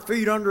getting my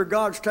feet under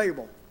God's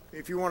table,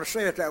 if you want to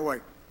say it that way.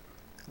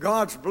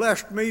 God's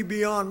blessed me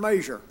beyond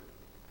measure.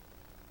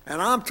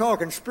 And I'm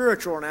talking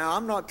spiritual now.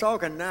 I'm not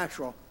talking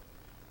natural.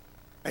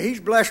 And he's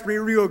blessed me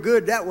real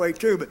good that way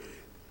too. But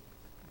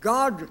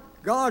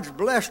God's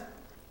blessed.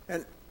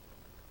 And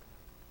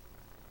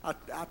I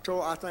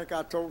think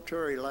I told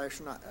Terry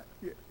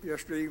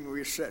yesterday when we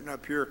were sitting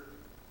up here.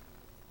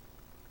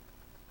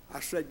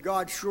 I said,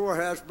 God sure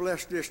has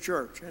blessed this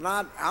church. And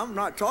I'm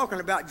not talking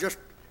about just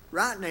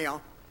right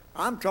now.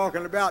 I'm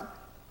talking about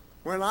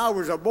when I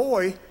was a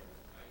boy.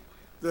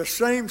 The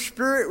same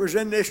spirit was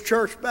in this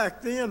church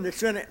back then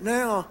that's in it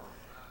now.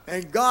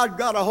 And God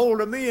got a hold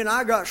of me and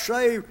I got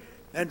saved.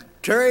 And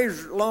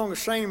Terry's along the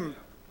same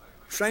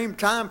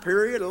time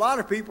period. A lot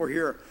of people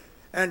here.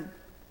 And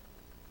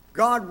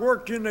God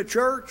worked in the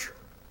church.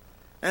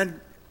 And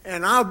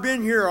I've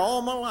been here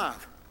all my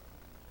life.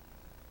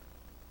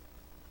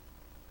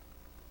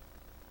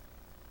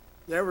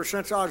 Ever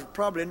since I was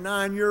probably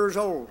 9 years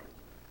old.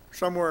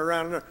 Somewhere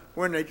around there.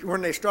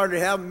 When they started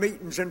having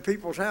meetings in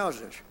people's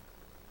houses.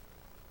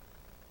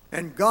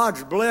 And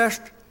God's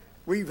blessed.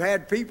 We've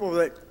had people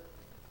that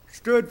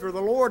stood for the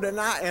Lord, and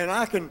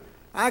I can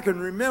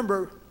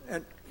remember.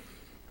 And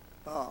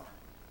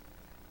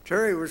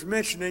Terry was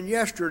mentioning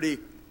yesterday,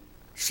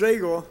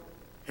 Siegel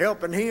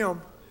helping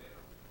him,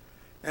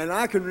 and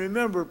I can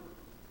remember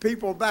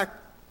people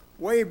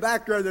way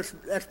back there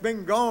that's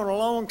been gone a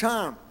long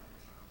time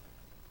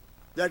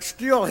that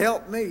still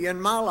helped me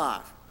in my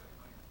life,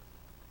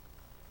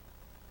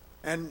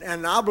 and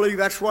I believe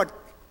that's what.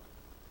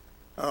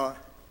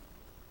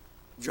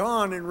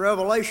 John in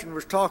Revelation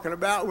was talking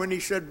about when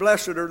he said,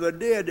 blessed are the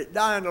dead that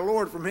die in the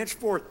Lord from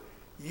henceforth.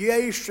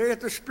 Yea,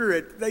 saith the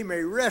Spirit, they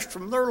may rest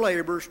from their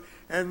labors,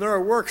 and their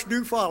works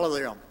do follow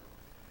them.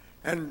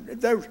 And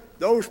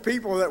those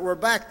people that were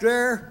back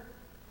there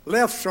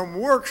left some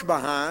works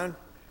behind,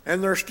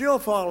 and they're still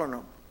following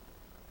them.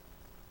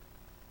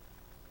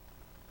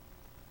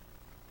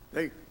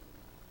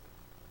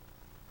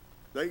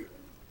 They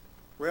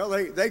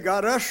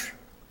got us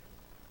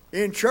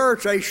in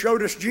church. They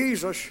showed us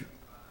Jesus.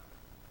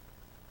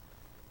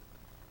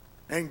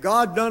 And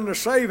God done the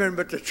saving,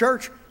 but the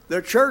church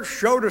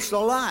showed us the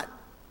light.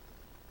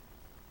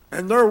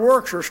 And their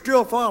works are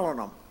still following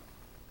them.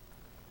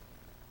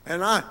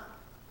 And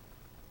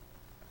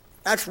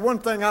that's one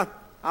thing I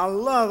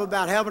love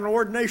about having an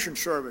ordination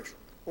service,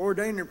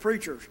 ordaining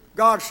preachers.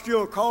 God's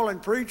still calling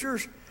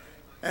preachers,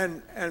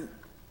 and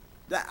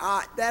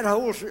that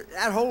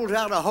holds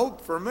out a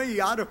hope for me.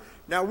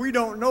 Now we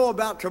don't know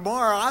about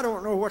tomorrow. I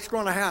don't know what's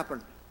going to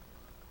happen.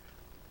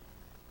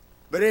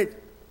 But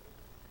it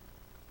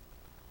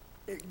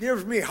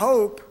gives me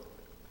hope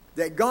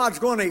that God's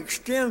going to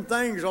extend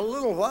things a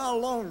little while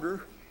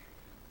longer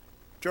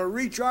to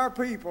reach our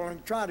people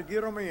and try to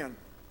get them in.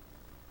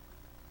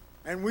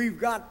 And we've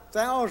got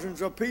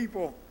thousands of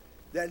people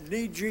that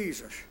need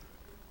Jesus.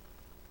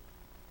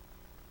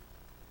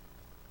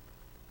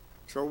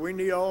 So we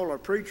need all the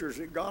preachers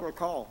that God will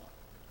call.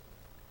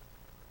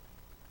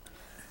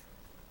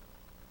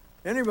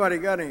 Anybody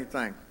got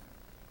anything?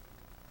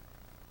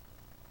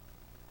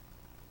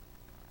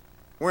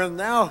 When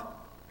thou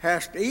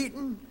hast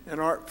eaten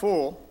and art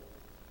full,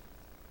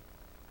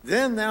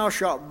 then thou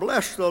shalt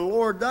bless the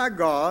Lord thy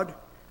God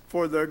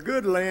for the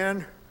good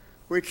land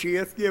which he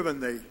hath given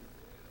thee.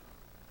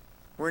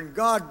 When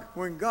God,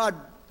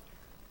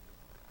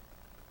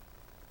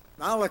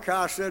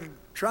 Malachi said,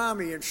 try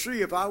me and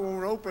see if I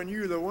won't open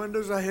you the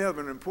windows of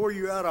heaven and pour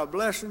you out a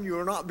blessing you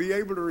will not be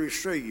able to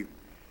receive.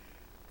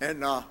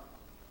 And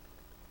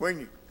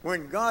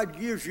when God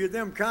gives you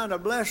them kind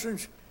of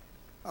blessings,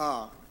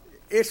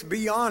 it's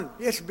beyond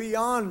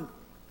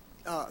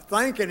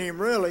thanking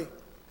him, really.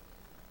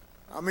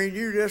 I mean,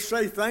 you just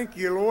say, thank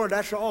you, Lord.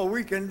 That's all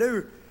we can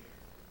do.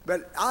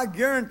 But I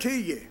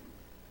guarantee you,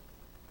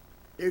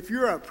 if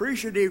you're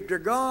appreciative to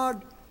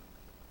God,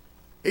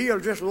 he'll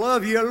just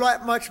love you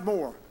that much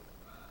more.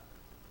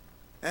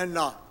 And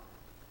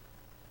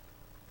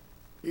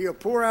he'll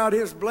pour out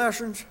his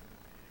blessings.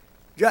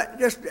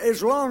 Just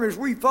as long as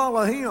we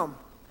follow him,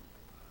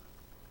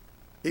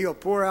 he'll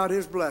pour out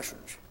his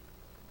blessings.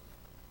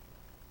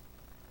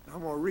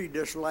 I'm going to read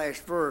this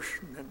last verse.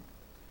 And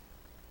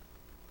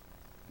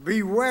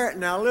beware,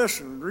 now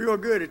listen real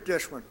good at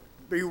this one.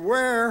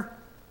 Beware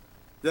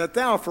that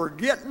thou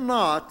forget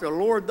not the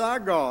Lord thy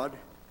God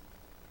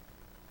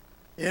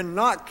in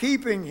not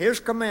keeping his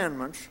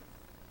commandments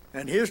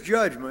and his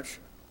judgments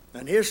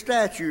and his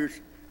statutes,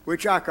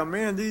 which I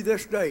command thee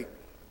this day.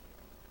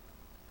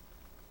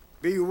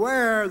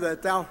 Beware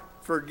that thou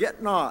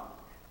forget not.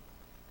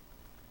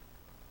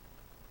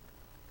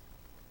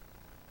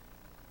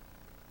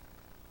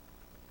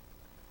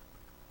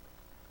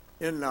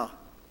 In the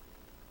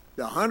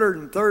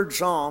 103rd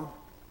Psalm,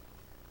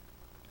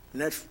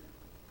 and that's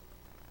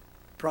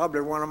probably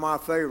one of my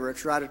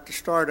favorites, right at the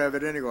start of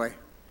it anyway,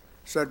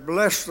 said,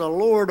 bless the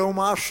Lord, O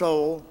my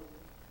soul,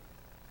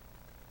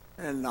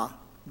 and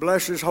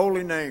bless his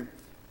holy name.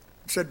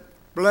 It said,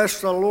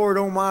 bless the Lord,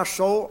 O my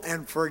soul,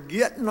 and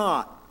forget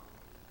not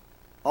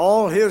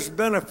all his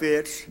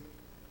benefits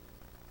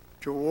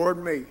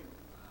toward me.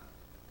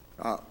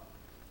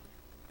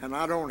 And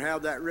I don't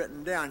have that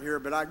written down here,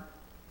 but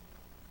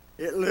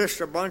it lists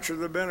a bunch of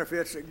the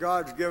benefits that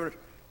God's given us.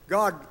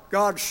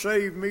 God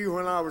saved me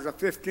when I was a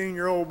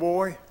 15-year-old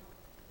boy.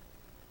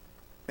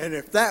 And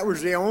if that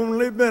was the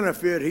only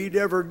benefit he'd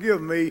ever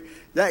give me,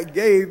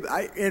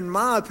 in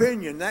my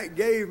opinion, that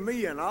gave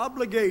me an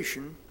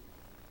obligation.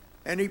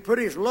 And he put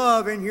his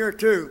love in here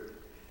too.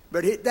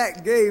 But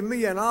that gave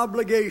me an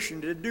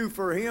obligation to do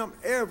for him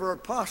every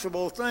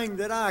possible thing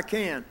that I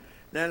can.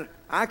 Now,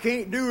 I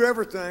can't do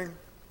everything.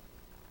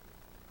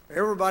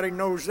 Everybody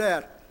knows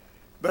that.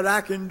 But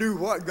I can do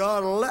what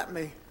God will let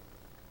me.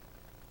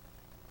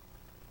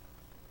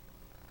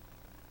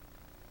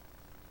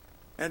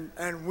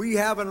 And we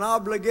have an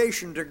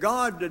obligation to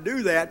God to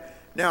do that.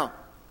 Now,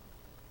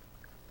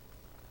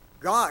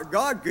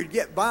 God could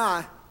get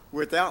by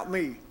without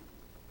me.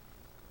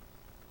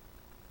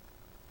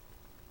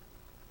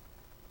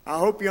 I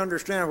hope you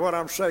understand what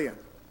I'm saying.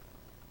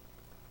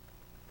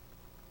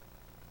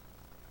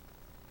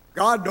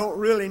 God don't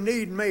really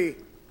need me.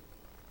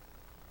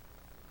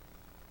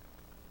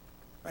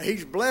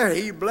 He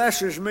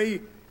blesses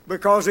me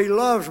because he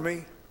loves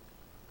me.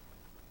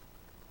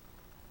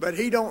 But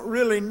he don't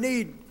really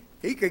need,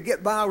 he could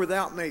get by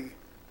without me.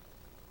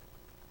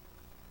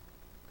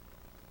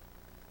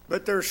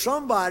 But there's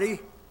somebody,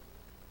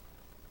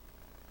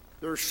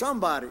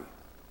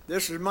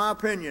 this is my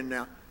opinion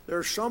now,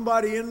 there's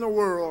somebody in the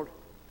world,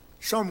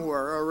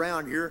 somewhere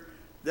around here,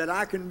 that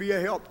I can be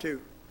a help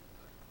to.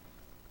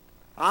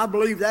 I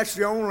believe that's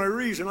the only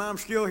reason I'm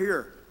still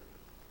here.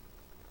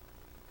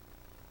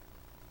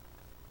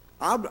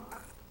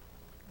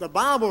 The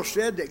Bible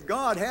said that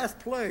God hath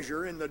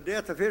pleasure in the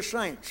death of his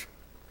saints.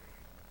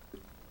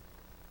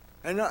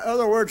 In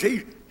other words,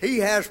 he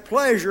has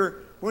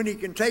pleasure when he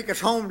can take us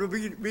home to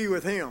be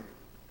with him.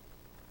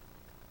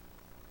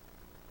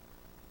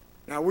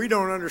 Now, we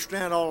don't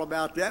understand all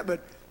about that,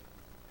 but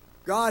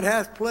God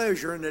hath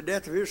pleasure in the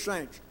death of his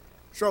saints.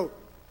 So,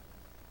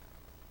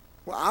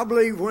 I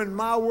believe when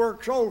my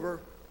work's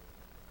over,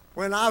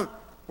 when I've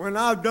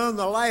done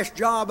the last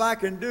job I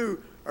can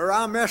do, or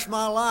I mess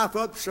my life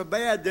up so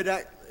bad that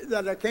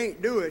I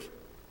can't do it,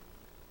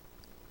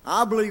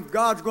 I believe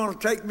God's going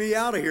to take me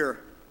out of here.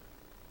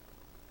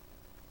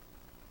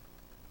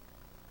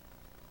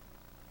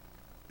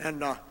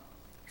 And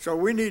so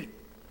we've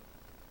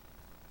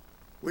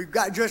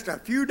got just a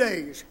few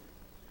days.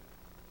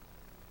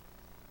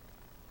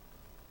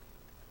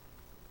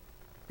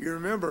 You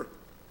remember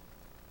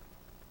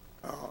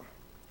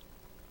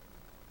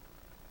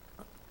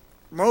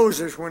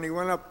Moses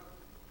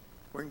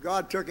when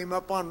God took him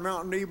up on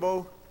Mount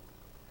Nebo,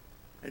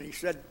 and he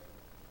said,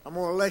 I'm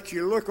going to let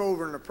you look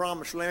over in the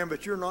promised land,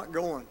 but you're not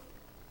going.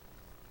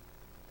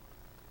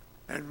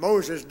 and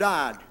Moses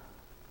died.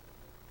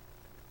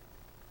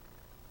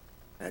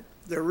 And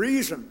the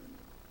reason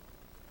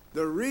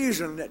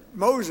that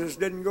Moses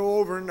didn't go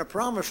over in the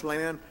promised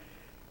land,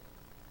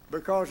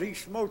 because he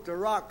smote the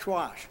rock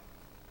twice.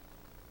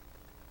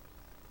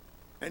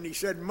 And he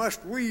said,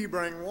 must we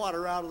bring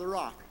water out of the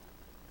rock?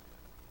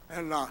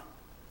 And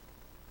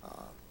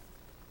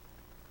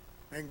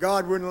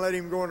God wouldn't let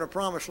him go in the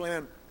promised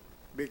land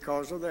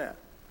because of that.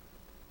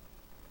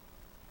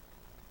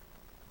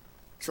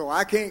 So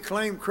I can't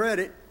claim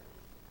credit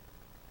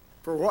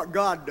for what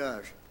God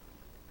does.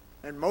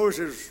 And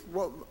Moses,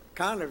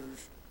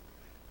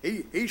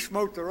 he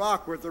smote the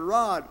rock with the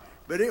rod,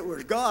 but it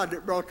was God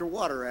that brought the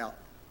water out.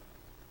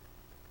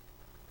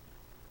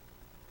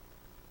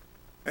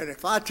 And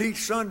if I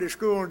teach Sunday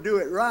school and do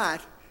it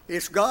right,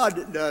 it's God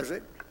that does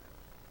it.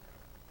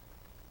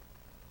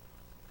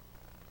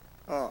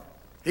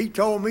 He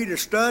told me to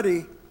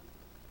study,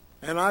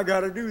 and I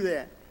got to do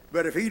that.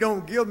 But if he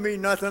don't give me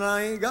nothing,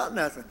 I ain't got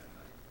nothing.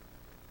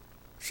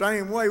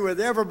 Same way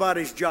with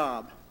everybody's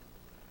job.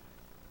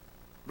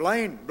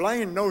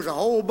 Blaine knows a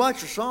whole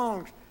bunch of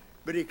songs,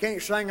 but he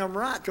can't sing them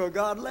right till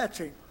God lets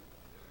him.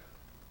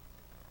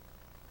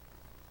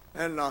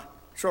 And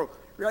so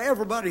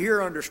everybody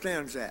here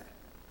understands that.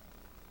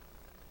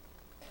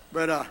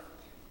 But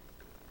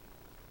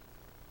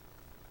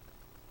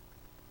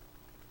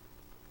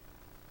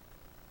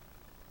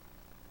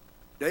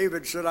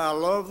David said, I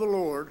love the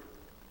Lord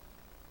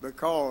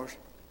because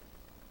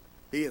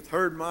he hath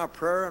heard my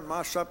prayer and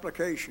my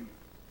supplication,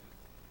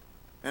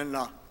 and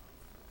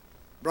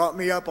brought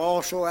me up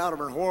also out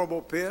of an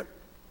horrible pit,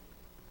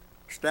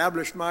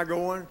 established my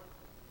going.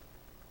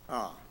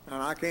 And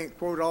I can't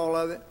quote all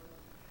of it,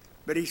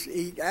 but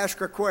he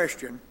asked a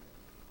question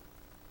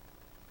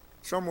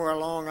somewhere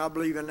along, I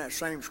believe in that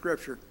same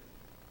scripture.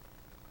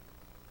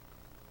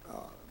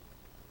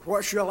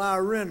 What shall I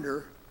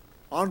render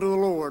unto the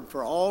Lord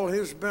for all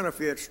his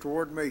benefits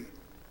toward me?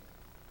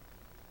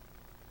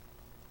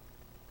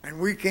 And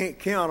we can't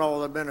count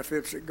all the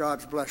benefits that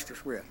God's blessed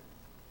us with.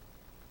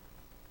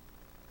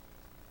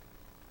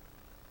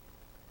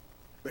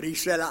 But he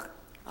said,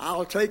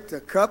 I'll take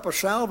the cup of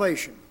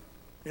salvation.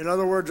 In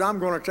other words, I'm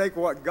going to take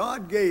what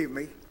God gave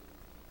me,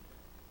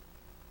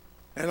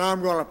 and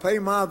I'm going to pay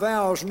my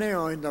vows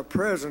now in the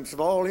presence of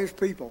all his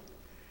people.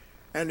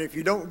 And if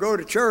you don't go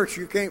to church,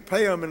 you can't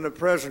pay them in the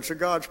presence of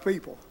God's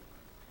people.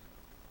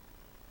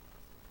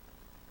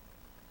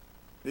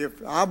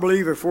 I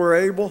believe if we're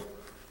able,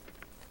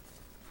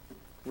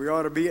 we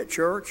ought to be at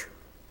church.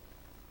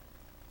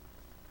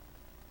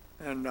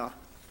 And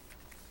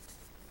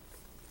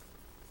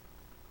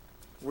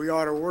we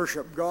ought to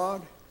worship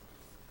God.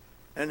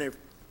 And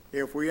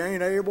if we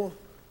ain't able,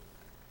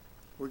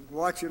 we can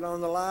watch it on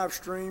the live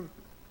stream,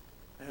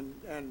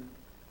 and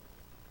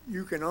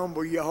you can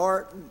humble your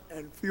heart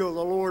and feel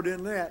the Lord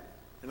in that.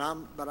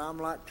 But I'm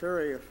like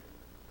Terry,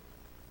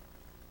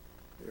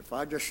 if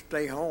I just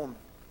stay home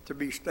to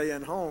be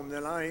staying home,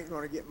 then I ain't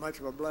going to get much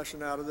of a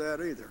blessing out of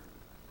that either.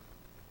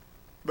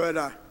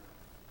 But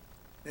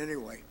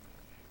anyway,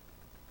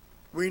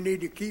 we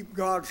need to keep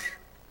God's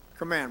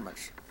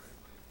commandments.